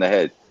right on the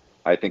head.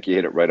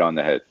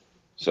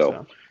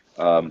 So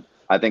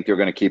I think they're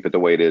going to keep it the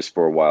way it is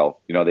for a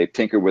while. You know, they've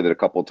tinkered with it a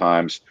couple of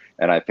times,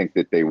 and I think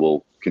that they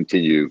will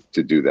continue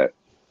to do that.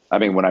 I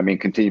mean, when I mean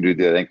continue to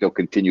do that, I think they'll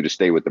continue to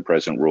stay with the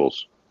present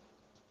rules.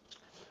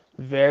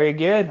 Very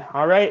good.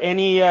 All right.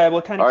 Any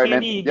what kind of candy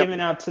are you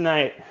giving out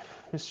tonight,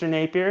 Mr.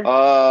 Napier?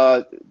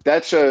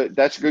 That's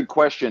a good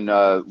question.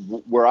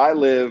 Where I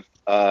live,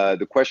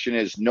 the question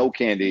is no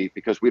candy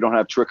because we don't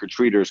have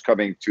trick-or-treaters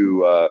coming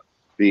to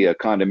the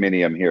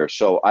condominium here.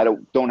 So I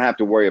don't have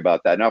to worry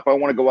about that. Now, if I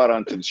want to go out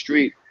onto the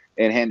street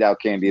and hand out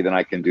candy, then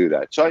I can do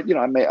that. So,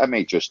 I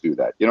may just do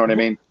that. You know what I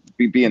mean?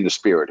 Be in the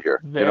spirit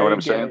here. You know what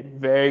I'm saying?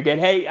 Very good.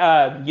 Hey,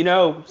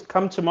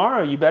 come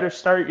tomorrow, you better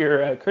start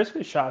your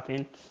Christmas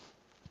shopping.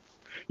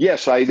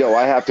 Yes, I know.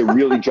 I have to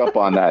really jump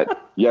on that.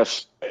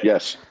 Yes.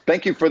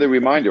 Thank you for the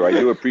reminder. I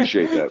do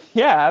appreciate that.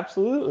 Yeah,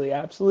 absolutely.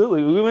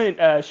 We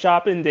went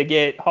shopping to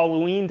get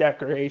Halloween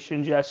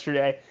decorations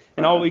yesterday,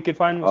 and all we could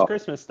find was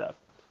Christmas stuff.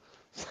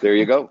 There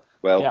you go.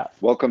 Well,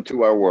 Welcome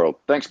to our world.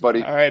 Thanks,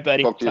 buddy. All right,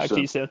 buddy. Talk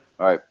to you soon.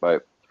 All right, bye.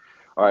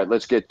 All right,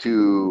 let's get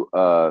to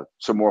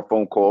some more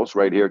phone calls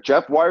right here.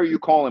 Jeff, why are you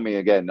calling me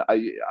again?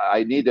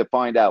 I need to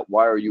find out,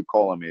 why are you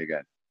calling me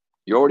again?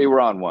 You already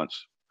were on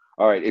once.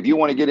 All right, if you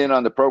want to get in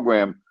on the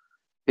program,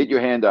 hit your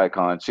hand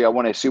icon. See, I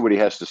want to see what he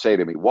has to say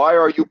to me. Why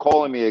are you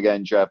calling me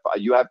again, Jeff?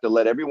 You have to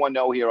let everyone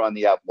know here on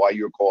the app why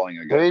you're calling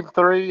again. Game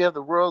 3 of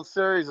the World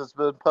Series has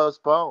been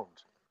postponed.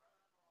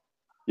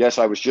 Yes,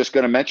 I was just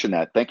going to mention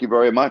that. Thank you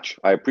very much.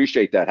 I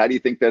appreciate that. How do you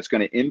think that's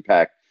going to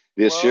impact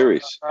this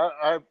series?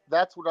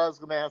 That's what I was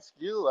going to ask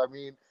you. I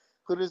mean,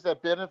 who does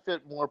that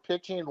benefit more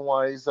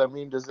pitching-wise? I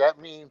mean, does that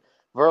mean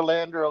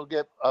Verlander will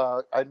get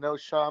I know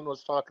Sean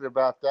was talking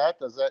about that.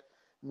 Does that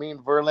mean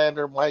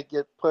Verlander might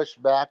get pushed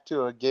back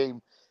to a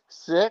Game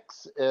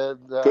 6? And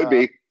could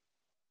be.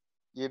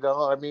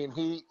 I mean,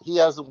 he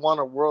hasn't won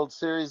a World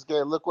Series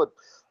game. Look what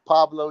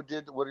Pablo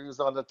did when he was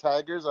on the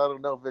Tigers. I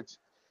don't know if it's,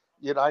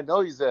 I know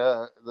he's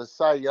the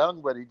Cy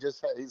Young, but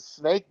he's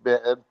snake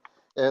bitten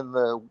in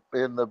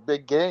the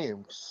big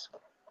games.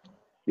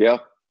 Yeah.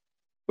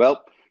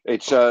 Well,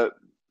 it's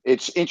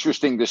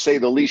interesting to say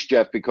the least,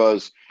 Jeff,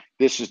 because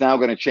this is now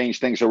going to change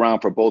things around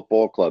for both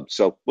ball clubs.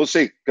 So we'll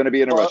see. Going to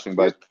be interesting,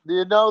 bud. Do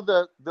you know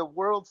the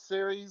World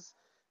Series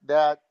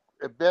that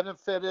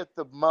benefited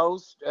the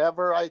most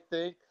ever, I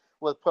think,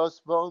 with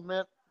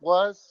postponement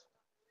was?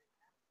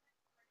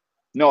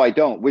 No, I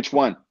don't. Which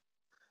one?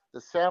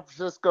 The San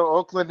Francisco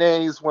Oakland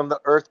A's when the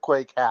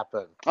earthquake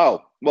happened.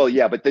 Oh, well,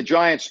 yeah, but the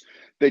Giants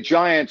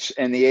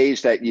and the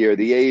A's that year,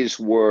 the A's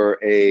were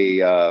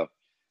they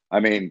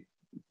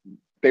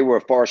were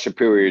a far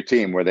superior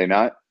team, were they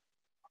not?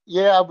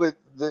 Yeah, but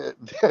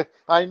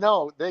I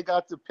know they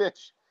got to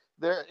pitch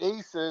their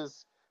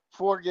aces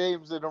 4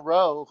 games in a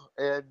row,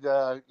 and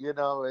they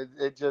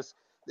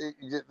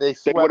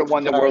would have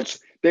won the World.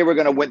 They were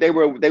going to win. They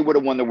would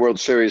have won the World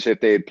Series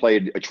if they had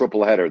played a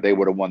triple header. They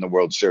would have won the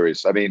World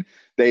Series. I mean,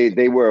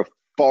 they were a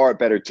far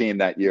better team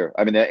that year.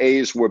 I mean, the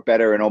A's were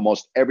better in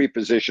almost every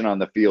position on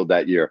the field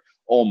that year,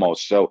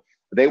 almost. So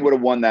they would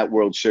have won that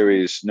World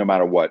Series no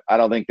matter what. I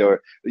don't think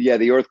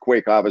the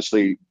earthquake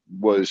obviously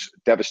was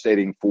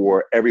devastating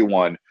for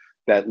everyone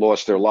that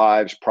lost their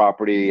lives,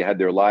 property, had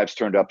their lives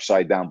turned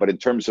upside down. But in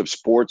terms of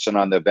sports and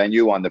on the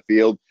venue, on the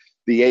field,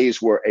 the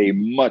A's were a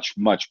much,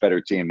 much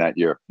better team that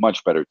year.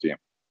 Much better team.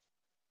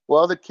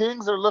 Well, the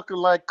Kings are looking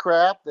like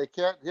crap. They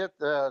can't hit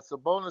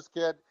Sabonis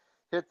can't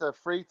hit the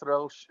free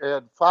throw.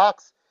 And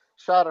Fox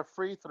shot a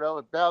free throw.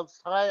 It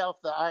bounced high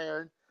off the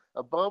iron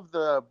above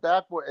the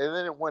backboard, and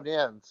then it went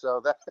in.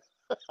 So that,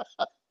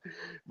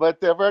 but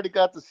they've already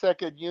got the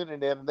second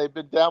unit in, and they've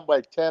been down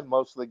by 10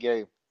 most of the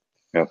game.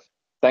 Yeah.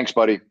 Thanks,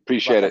 buddy.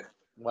 Appreciate it.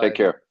 Bye. Take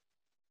care.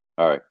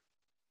 All right.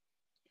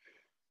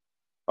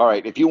 All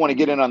right. If you want to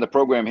get in on the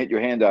program, hit your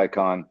hand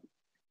icon.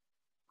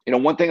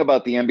 One thing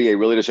about the NBA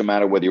really doesn't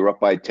matter whether you're up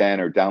by 10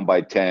 or down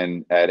by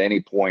 10 at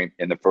any point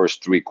in the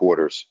first three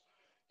quarters.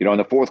 In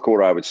the fourth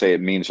quarter, I would say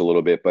it means a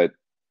little bit, but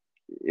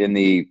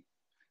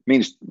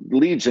means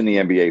leads in the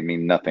NBA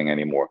mean nothing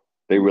anymore.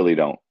 They really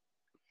don't.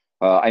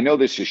 I know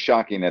this is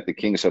shocking that the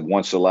Kings have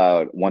once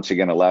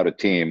again allowed a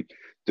team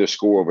to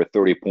score over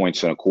 30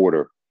 points in a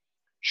quarter.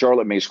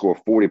 Charlotte may score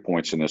 40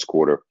 points in this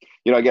quarter.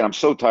 Again, I'm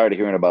so tired of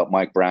hearing about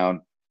Mike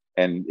Brown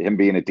and him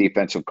being a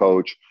defensive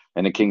coach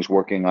and the Kings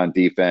working on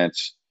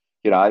defense.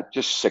 I'm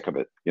just sick of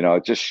it.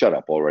 Just shut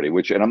up already.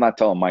 And I'm not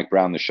telling Mike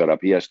Brown to shut up.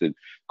 He has to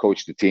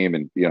coach the team,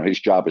 and his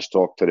job is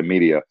talk to the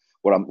media.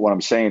 What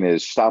I'm saying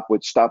is stop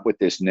with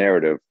this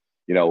narrative.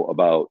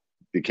 About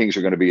the Kings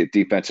are going to be a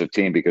defensive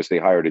team because they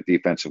hired a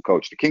defensive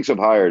coach. The Kings have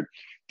hired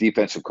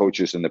defensive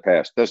coaches in the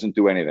past. Doesn't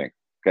do anything.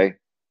 Okay,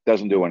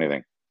 doesn't do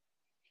anything.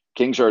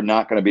 Kings are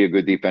not going to be a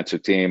good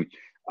defensive team.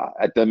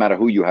 It doesn't matter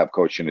who you have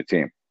coaching the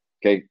team.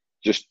 Okay,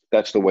 just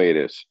that's the way it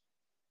is.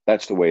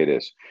 That's the way it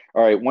is.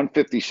 All right,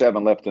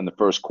 1:57 left in the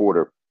first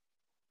quarter,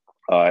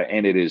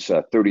 and it is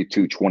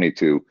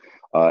 32-22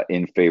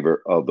 in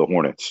favor of the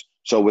Hornets.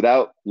 So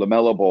without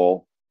LaMelo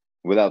Ball,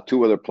 without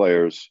two other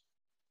players,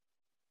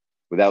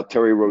 without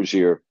Terry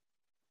Rozier,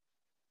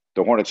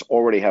 the Hornets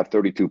already have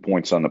 32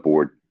 points on the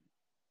board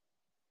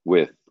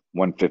with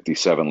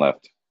 1:57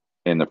 left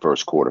in the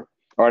first quarter.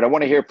 All right, I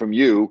want to hear from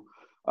you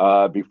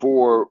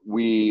before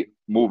we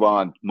move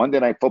on.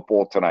 Monday Night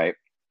Football tonight,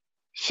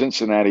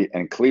 Cincinnati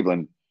and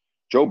Cleveland.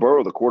 Joe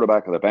Burrow, the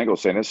quarterback of the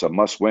Bengals, saying this is a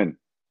must-win.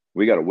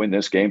 We got to win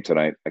this game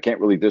tonight. I can't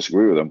really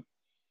disagree with him.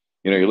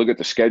 You look at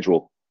the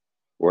schedule,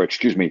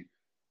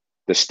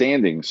 the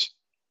standings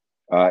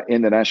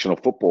in the National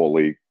Football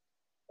League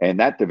and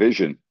that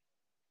division,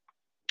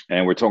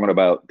 and we're talking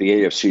about the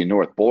AFC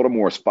North.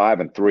 Baltimore's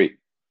 5-3,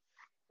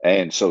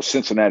 and so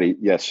Cincinnati,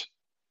 yes,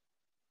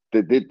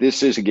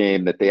 this is a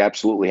game that they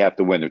absolutely have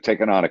to win. They're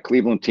taking on a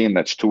Cleveland team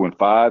that's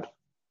 2-5,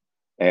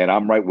 and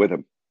I'm right with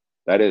them.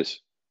 That is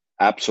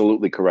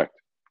absolutely correct.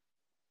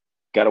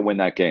 Got to win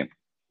that game.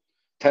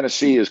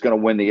 Tennessee is going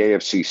to win the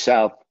AFC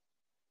South.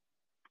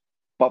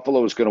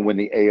 Buffalo is going to win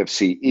the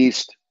AFC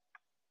East,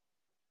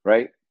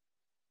 right?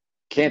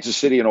 Kansas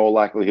City, in all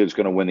likelihood, is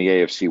going to win the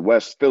AFC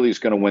West. Philly is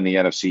going to win the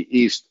NFC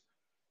East.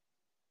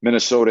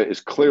 Minnesota is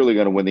clearly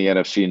going to win the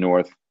NFC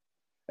North.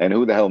 And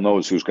who the hell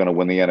knows who's going to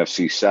win the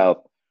NFC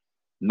South?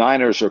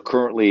 Niners are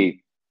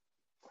currently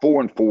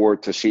 4-4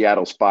 to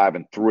Seattle's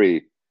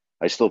 5-3.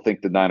 I still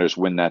think the Niners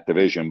win that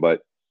division,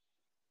 but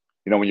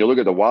when you look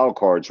at the wild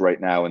cards right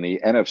now in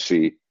the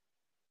NFC,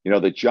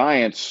 the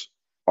Giants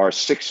are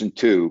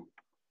 6-2,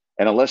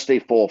 and unless they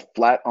fall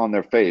flat on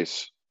their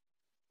face,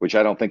 which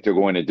I don't think they're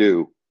going to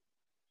do,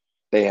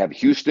 they have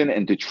Houston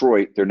and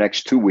Detroit their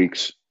next 2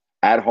 weeks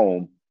at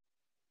home.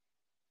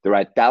 They're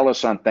at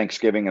Dallas on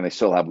Thanksgiving, and they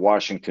still have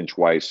Washington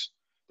twice.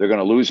 They're going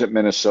to lose at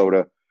Minnesota,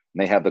 and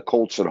they have the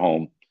Colts at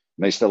home,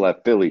 and they still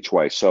have Philly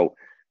twice. So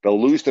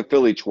they'll lose to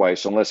Philly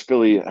twice unless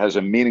Philly has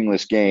a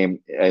meaningless game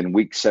in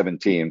Week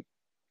 17.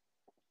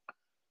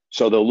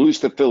 So they'll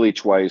lose to Philly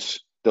twice.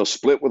 They'll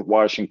split with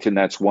Washington.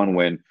 That's 1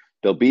 win.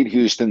 They'll beat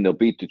Houston. They'll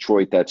beat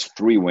Detroit. That's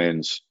 3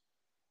 wins.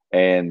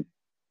 And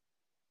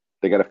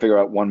they got to figure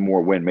out 1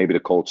 more win, maybe the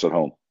Colts at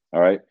home.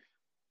 All right.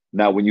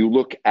 Now, when you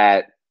look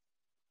at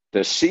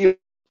the Seahawks,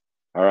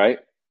 all right,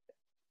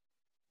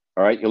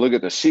 you look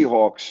at the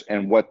Seahawks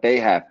and what they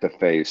have to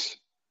face.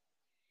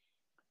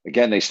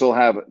 Again, they still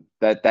have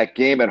that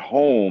game at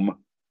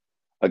home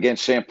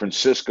against San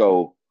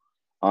Francisco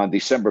on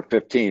December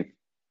 15th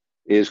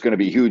is going to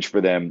be huge for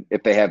them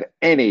if they have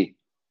any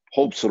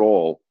hopes at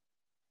all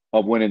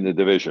of winning the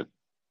division.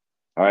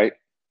 All right.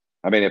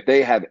 I mean, if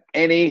they have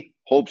any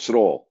hopes at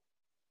all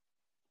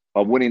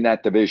of winning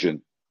that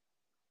division,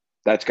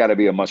 that's got to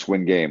be a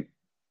must-win game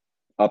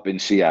up in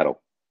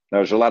Seattle. Now,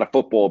 there's a lot of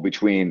football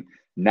between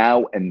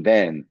now and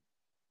then,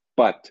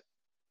 but,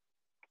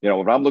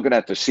 when I'm looking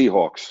at the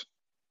Seahawks,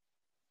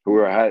 who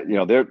are,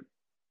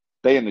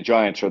 they and the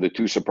Giants are the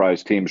 2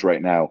 surprise teams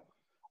right now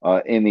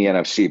in the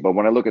NFC. But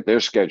when I look at their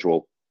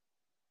schedule,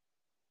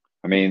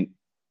 I mean,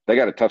 they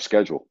got a tough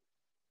schedule.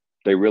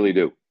 They really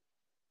do.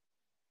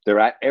 They're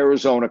at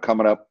Arizona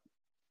coming up.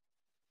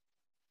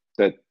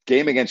 The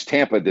game against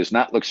Tampa does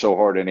not look so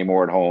hard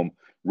anymore at home.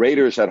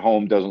 Raiders at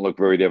home doesn't look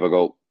very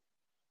difficult.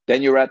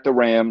 Then you're at the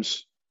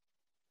Rams,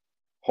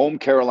 home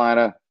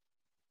Carolina,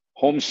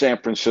 home San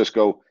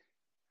Francisco,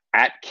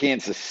 at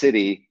Kansas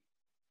City,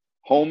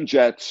 home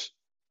Jets,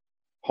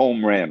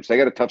 home Rams. They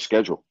got a tough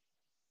schedule.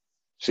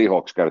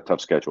 Seahawks got a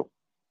tough schedule.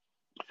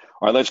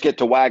 All right, let's get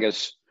to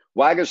Waggis.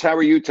 Waggis, how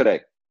are you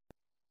today?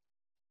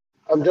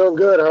 I'm doing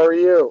good. How are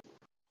you?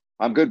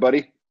 I'm good,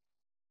 buddy.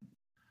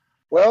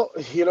 Well,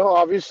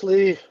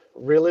 obviously,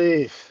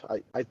 really,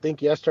 I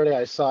think yesterday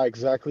I saw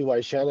exactly why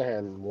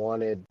Shanahan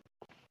wanted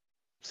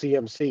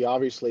CMC.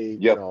 Obviously,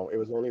 yep. It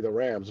was only the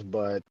Rams,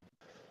 but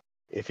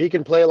if he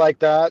can play like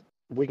that,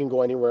 we can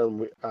go anywhere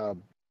and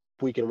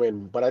we can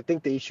win. But I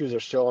think the issues are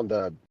still on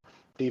the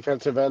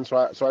defensive end. So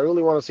I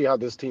really want to see how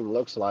this team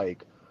looks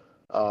like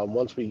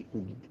once we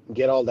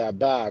get all that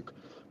back.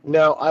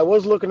 Now, I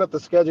was looking at the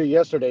schedule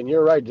yesterday, and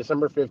you're right.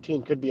 December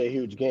 15th could be a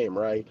huge game,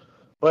 right?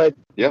 But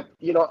Yep.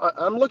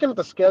 I'm looking at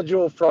the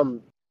schedule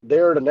from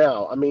there to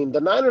now. I mean,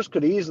 the Niners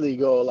could easily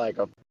go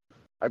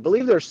I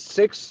believe there's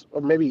 6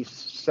 or maybe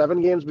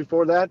 7 games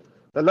before that.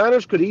 The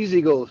Niners could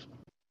easily go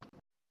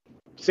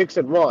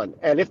 6-1,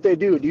 and if they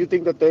do you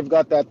think that they've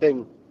got that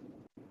thing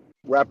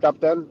wrapped up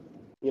then?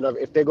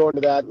 If they go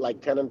into that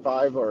like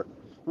 10-5, or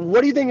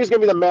what do you think is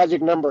going to be the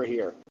magic number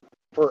here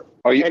for?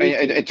 Are you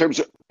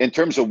in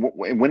terms of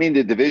winning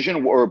the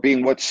division or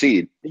being what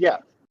seed? Yeah,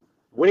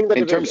 winning the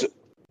division. Terms of,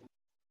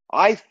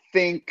 I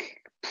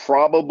think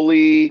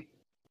probably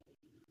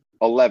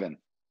 11.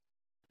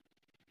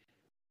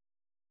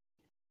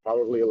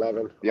 Probably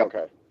 11.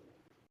 Yep.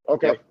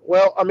 Okay. Yep.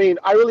 Well, I mean,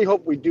 I really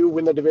hope we do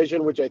win the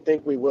division, which I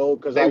think we will,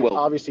 because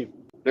obviously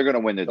they're going to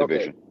win the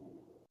division.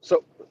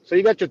 So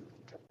you got your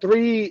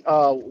 3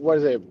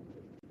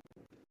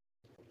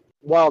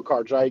 wild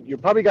cards, right? You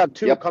probably got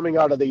 2 coming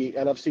out of the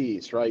NFC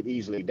East, right?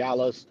 Easily,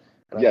 Dallas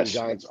and I think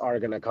Giants are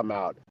going to come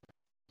out.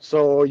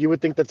 So you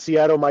would think that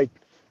Seattle might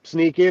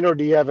sneak in, or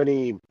do you have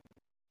any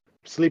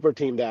sleeper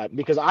team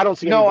because I don't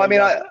see. No, I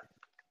mean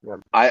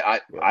I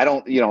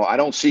don't I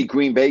don't see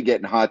Green Bay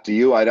getting hot. To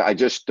you, I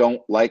just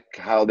don't like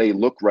how they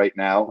look right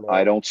now. No.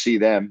 I don't see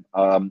them.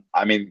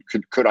 I mean,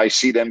 could I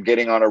see them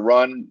getting on a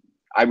run?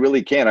 I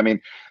really can't. I mean,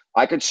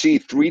 I could see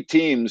 3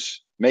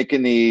 teams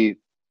making the.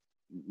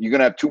 You're going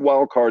to have 2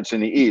 wild cards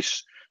in the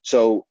East.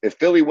 So if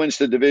Philly wins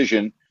the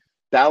division,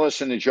 Dallas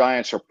and the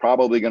Giants are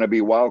probably going to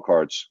be wild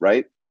cards,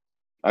 right?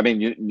 I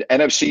mean,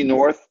 NFC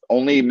North,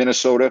 only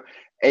Minnesota.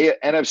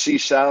 NFC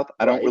South,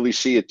 I don't really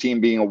see a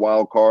team being a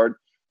wild card.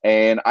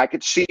 And I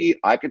could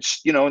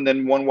and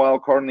then 1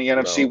 wild card in the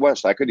NFC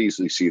West. I could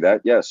easily see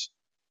that, yes.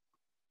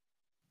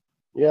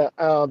 Yeah,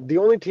 the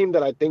only team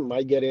that I think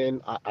might get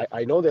in,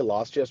 I know they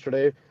lost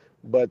yesterday,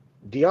 but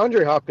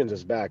DeAndre Hopkins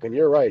is back, and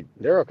you're right.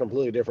 They're a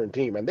completely different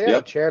team, and they had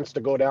a chance to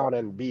go down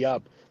and be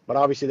up, but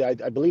obviously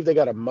I believe they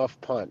got a muff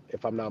punt,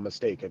 if I'm not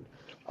mistaken.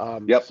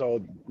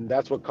 So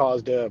that's what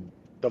caused the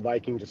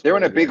Vikings. They're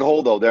in a big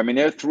hole, though. I mean,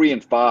 they're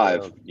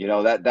 3-5.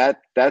 Yeah.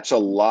 That's a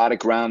lot of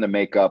ground to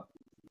make up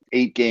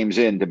 8 games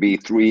in to be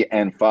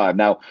 3-5.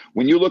 Now,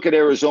 when you look at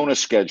Arizona's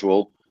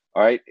schedule,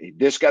 all right,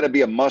 there's got to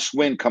be a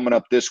must-win coming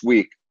up this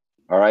week,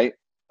 all right,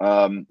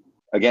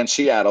 against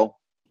Seattle.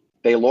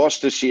 They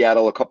lost to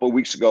Seattle a couple of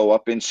weeks ago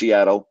up in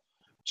Seattle.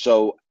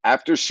 So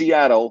after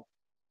Seattle,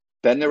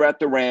 then they're at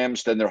the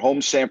Rams, then they're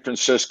home San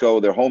Francisco,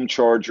 they're home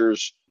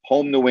Chargers,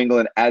 home New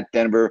England, at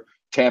Denver,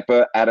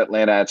 Tampa, at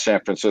Atlanta, at San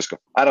Francisco.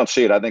 I don't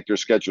see it. I think their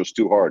schedule's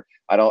too hard.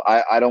 I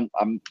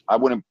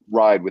wouldn't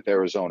ride with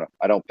Arizona.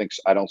 I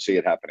don't see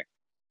it happening.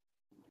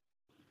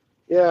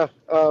 Yeah.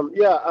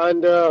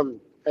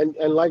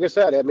 And like I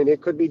said, I mean, it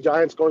could be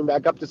Giants going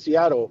back up to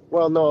Seattle.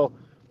 Well, no,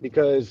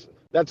 because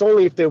that's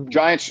only if the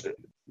Giants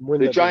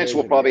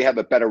will probably have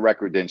a better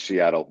record than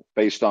Seattle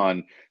based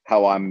on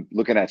how I'm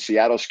looking at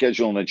Seattle's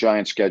schedule and the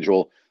Giants'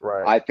 schedule.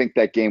 Right. I think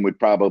that game would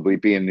probably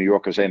be in New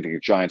York because I think the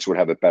Giants would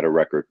have a better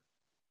record.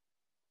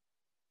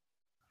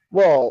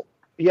 Well,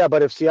 yeah,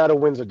 but if Seattle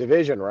wins a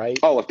division, right?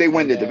 Oh, if they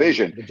win the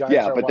division, but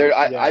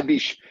I'd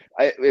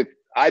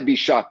be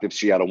shocked if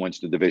Seattle wins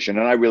the division,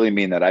 and I really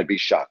mean that. I'd be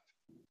shocked.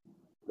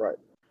 Right.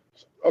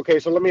 Okay,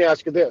 so let me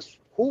ask you this: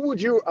 who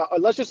would you?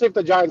 Let's just say if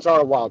the Giants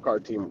are a wild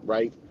card team,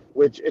 right?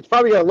 Which it's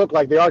probably going to look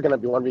like they are going to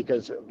be one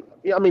because,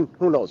 I mean,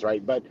 who knows,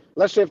 right? But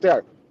let's say if they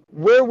are,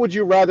 where would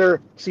you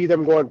rather see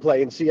them go and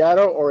play, in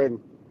Seattle or in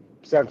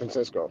San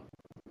Francisco?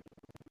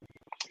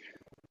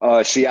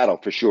 Seattle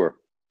for sure.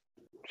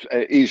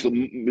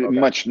 Easily,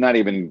 much not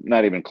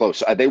even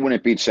close. They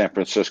wouldn't beat San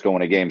Francisco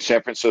in a game.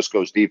 San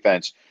Francisco's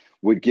defense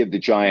would give the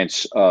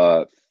Giants.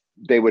 The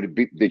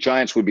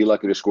Giants would be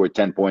lucky to score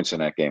 10 points in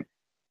that game.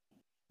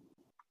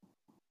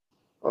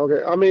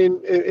 Okay, I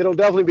mean, it'll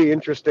definitely be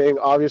interesting.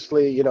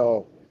 Obviously,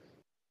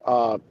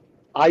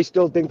 I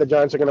still think the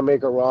Giants are going to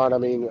make a run. I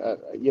mean,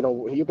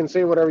 you can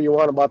say whatever you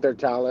want about their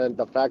talent,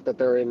 the fact that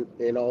they're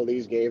in all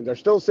these games. They're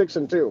still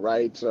 6-2,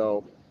 right?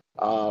 So,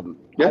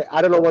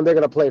 I don't know when they're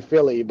going to play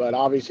Philly, but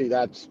obviously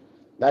that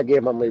game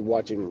I'm going to be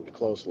watching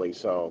closely.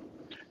 So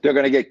they're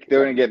going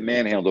to get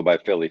manhandled by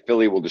Philly.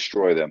 Philly will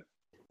destroy them.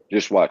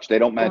 Just watch. They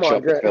don't match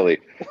up with Philly.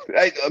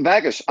 Hey,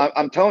 Magus,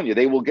 I'm telling you,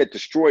 they will get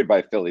destroyed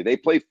by Philly. They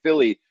play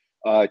Philly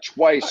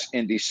twice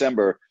in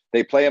December.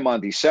 They play them on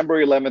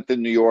December 11th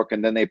in New York,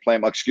 and then they play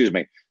them.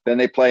 Then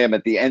they play them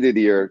at the end of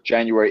the year,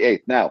 January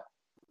 8th. Now,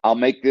 I'll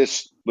make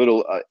this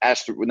little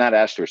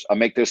I'll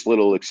make this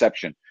little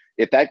exception.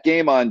 If that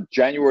game on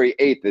January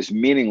 8th is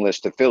meaningless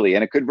to Philly,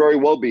 and it could very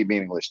well be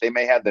meaningless, they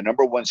may have the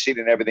number 1 seed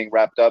and everything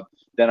wrapped up,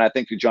 then I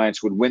think the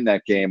Giants would win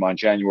that game on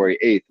January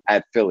 8th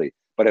at Philly.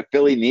 But if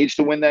Philly needs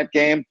to win that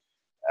game,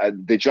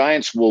 the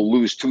Giants will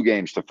lose 2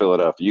 games to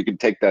Philadelphia. You can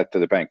take that to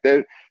the bank.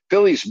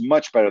 Philly's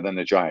much better than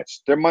the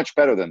Giants. They're much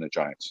better than the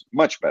Giants.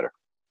 Much better.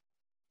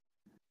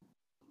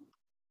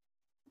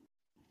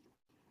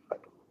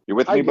 You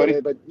with I me, get buddy?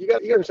 it, but you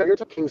understand, you're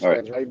Kings All right.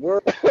 fans, right? We're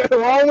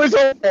always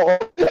hopeful.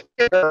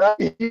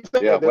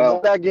 Yeah, well,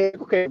 that game.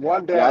 Okay,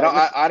 one day.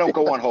 Yeah, I don't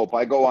go on hope.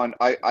 I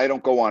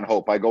don't go on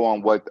hope. I go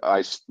on what's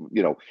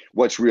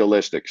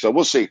realistic. So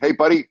we'll see. Hey,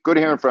 buddy, good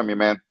hearing from you,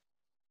 man.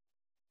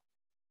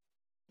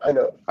 I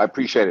know. I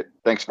appreciate it.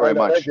 Thanks very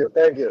much.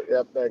 Thank you.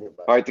 Yep, thank you.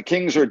 Bye. All right, the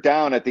Kings are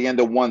down at the end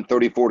of one,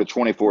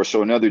 34-24.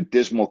 So another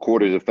dismal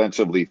quarter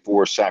defensively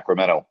for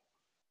Sacramento,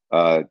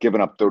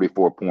 giving up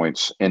 34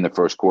 points in the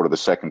first quarter. The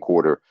second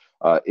quarter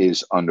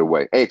is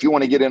underway. Hey, if you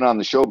want to get in on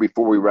the show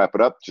before we wrap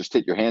it up, just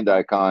hit your hand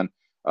icon,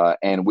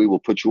 and we will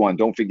put you on.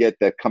 Don't forget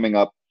that coming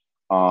up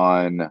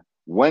on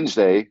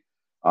Wednesday,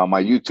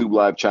 my YouTube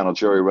live channel,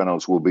 Jerry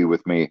Reynolds will be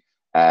with me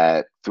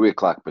at 3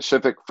 o'clock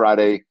Pacific.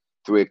 Friday,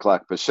 3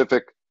 o'clock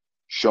Pacific.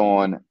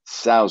 Sean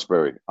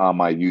Salisbury on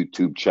my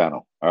YouTube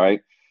channel. All right.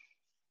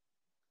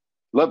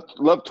 Love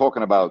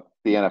talking about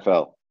the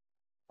NFL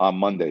on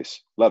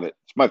Mondays. Love it.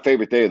 It's my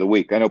favorite day of the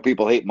week. I know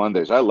people hate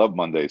Mondays. I love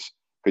Mondays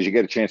because you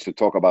get a chance to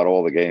talk about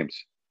all the games.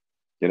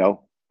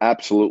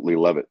 Absolutely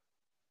love it.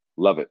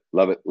 Love it.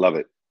 Love it. Love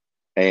it.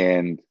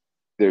 And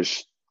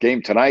there's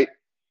game tonight.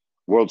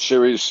 World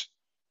Series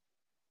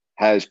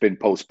has been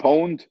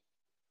postponed.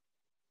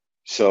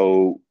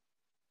 So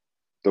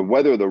the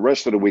weather the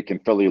rest of the week in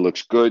Philly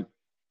looks good.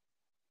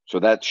 So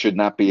that should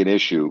not be an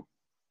issue.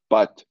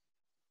 But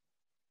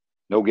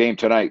no game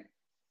tonight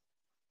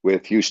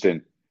with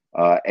Houston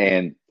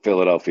and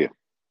Philadelphia.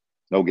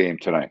 No game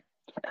tonight.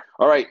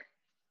 All right.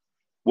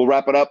 We'll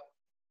wrap it up.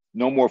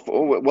 No more.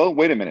 Well,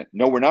 wait a minute.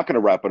 No, we're not going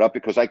to wrap it up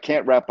because I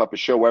can't wrap up a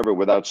show ever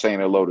without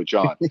saying hello to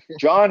John.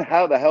 John,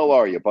 how the hell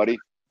are you, buddy?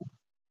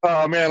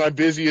 Oh, man, I'm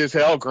busy as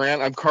hell,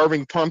 Grant. I'm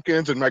carving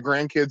pumpkins, and my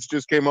grandkids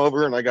just came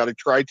over, and I got a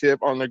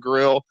tri-tip on the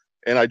grill,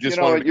 and I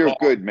just wanted to you're call.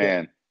 a good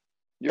man.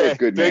 You're a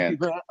good man. Thank you,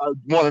 Grant. I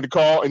wanted to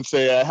call and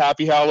say a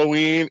happy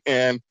Halloween,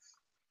 and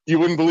you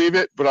wouldn't believe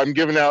it, but I'm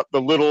giving out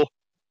the little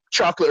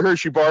chocolate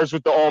Hershey bars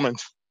with the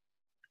almonds.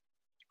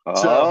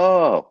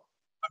 Oh.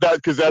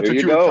 Because that's what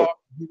you were talking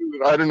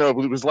about. I don't know.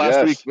 It was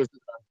last week.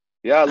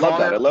 Yeah, I love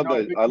that. I love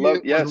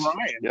that. Yes.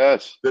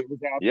 Yes.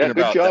 Yeah,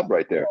 good job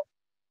right there.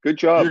 Good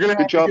job.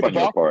 Good job on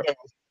your part.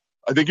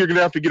 I think you're going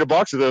to have to get a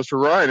box of those for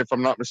Ryan, if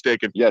I'm not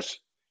mistaken. Yes,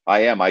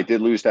 I am. I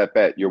did lose that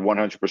bet. You're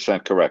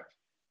 100% correct.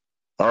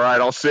 All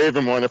right, I'll save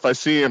him one. If I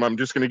see him, I'm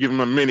just going to give him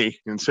a mini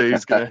and say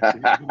he's going to for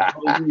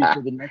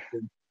the next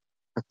one.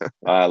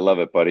 I love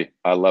it, buddy.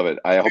 I love it.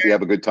 I hope you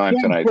have a good time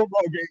tonight.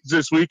 Football games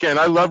this weekend.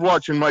 I love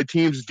watching my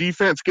team's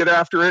defense get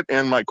after it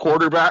and my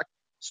quarterback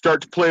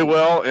start to play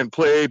well and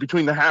play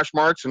between the hash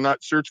marks and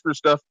not search for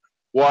stuff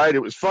wide.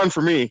 It was fun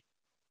for me.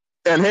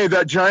 And, hey,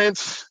 that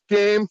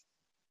Giants-Seahawks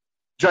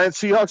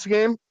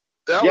game,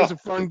 that was a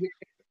fun game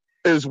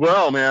as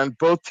well, man.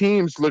 Both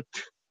teams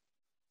looked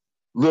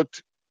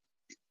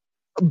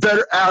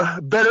better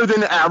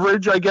than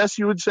average, I guess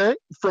you would say,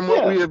 from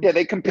what we have. Yeah,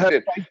 they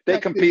competed.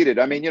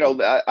 I mean,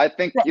 I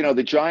think,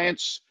 the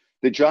Giants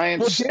and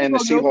the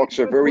Seahawks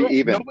are very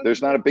even.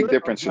 There's not a big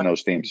difference in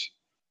those teams.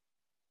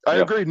 I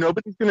agree.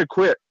 Nobody's going to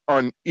quit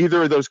on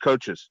either of those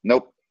coaches.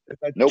 Nope.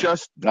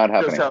 Just not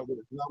happening. That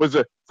was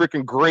a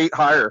freaking great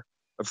hire.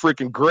 By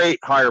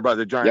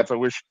the Giants. Yep.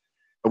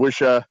 I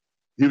wish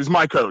he was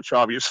my coach,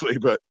 obviously.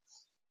 But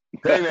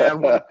hey,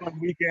 man, what a fun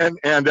weekend,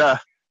 and I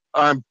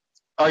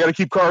got to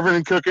keep carving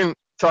and cooking.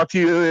 Talk to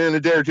you in a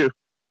day or two.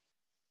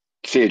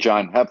 See you,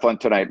 John. Have fun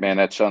tonight, man.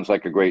 That sounds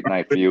like a great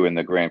night for you and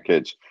the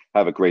grandkids.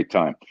 Have a great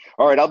time.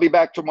 All right, I'll be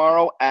back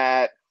tomorrow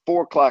at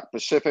 4 o'clock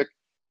Pacific.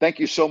 Thank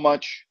you so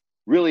much.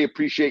 Really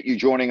appreciate you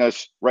joining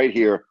us right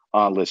here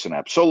on Listen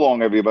Up. So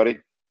long, everybody.